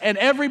business, and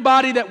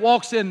everybody that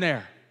walks in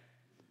there,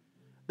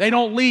 they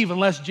don't leave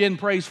unless Jen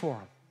prays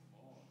for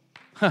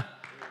them.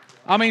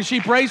 I mean, she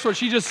prays for it.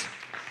 She just...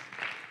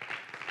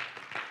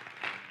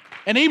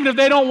 And even if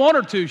they don't want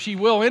her to, she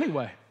will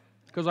anyway,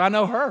 because I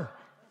know her.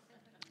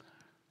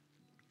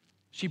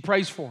 She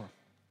prays for them.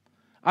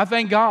 I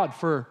thank God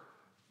for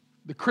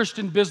the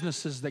Christian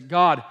businesses that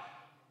God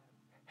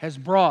has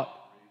brought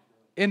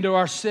into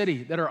our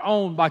city that are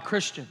owned by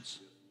Christians.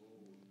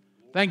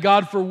 Thank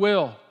God for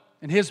Will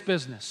and his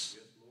business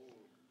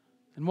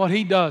and what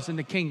he does in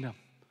the kingdom.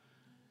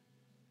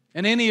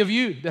 And any of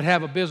you that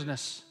have a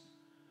business,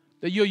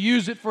 that you'll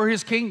use it for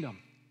his kingdom.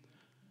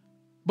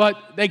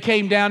 But they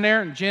came down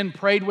there and Jen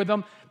prayed with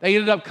them. They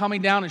ended up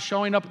coming down and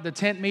showing up at the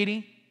tent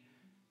meeting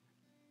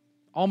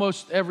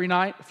almost every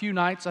night, a few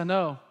nights, I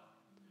know.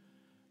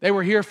 They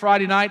were here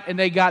Friday night and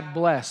they got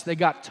blessed. They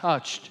got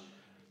touched.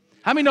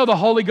 How many know the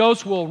Holy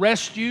Ghost will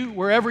rest you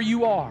wherever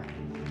you are?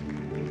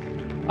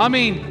 I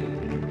mean,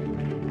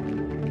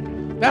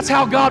 that's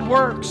how God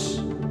works.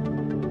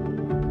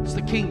 It's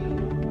the kingdom.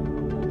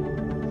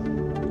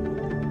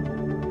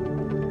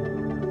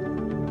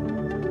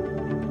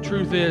 The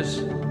truth is,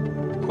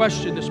 the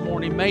question this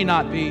morning may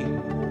not be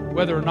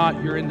whether or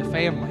not you're in the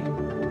family.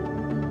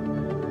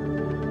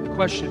 The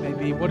question may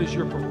be, what is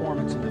your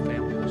performance in the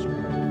family this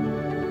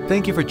morning?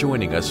 Thank you for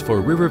joining us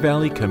for River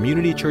Valley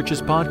Community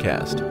Church's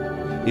podcast.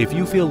 If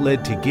you feel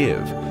led to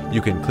give,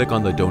 you can click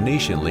on the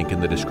donation link in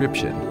the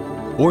description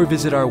or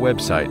visit our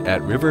website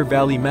at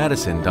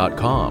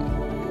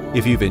rivervalleymadison.com.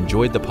 If you've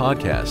enjoyed the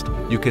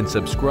podcast, you can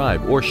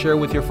subscribe or share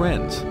with your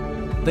friends.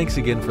 Thanks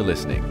again for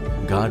listening.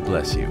 God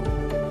bless you.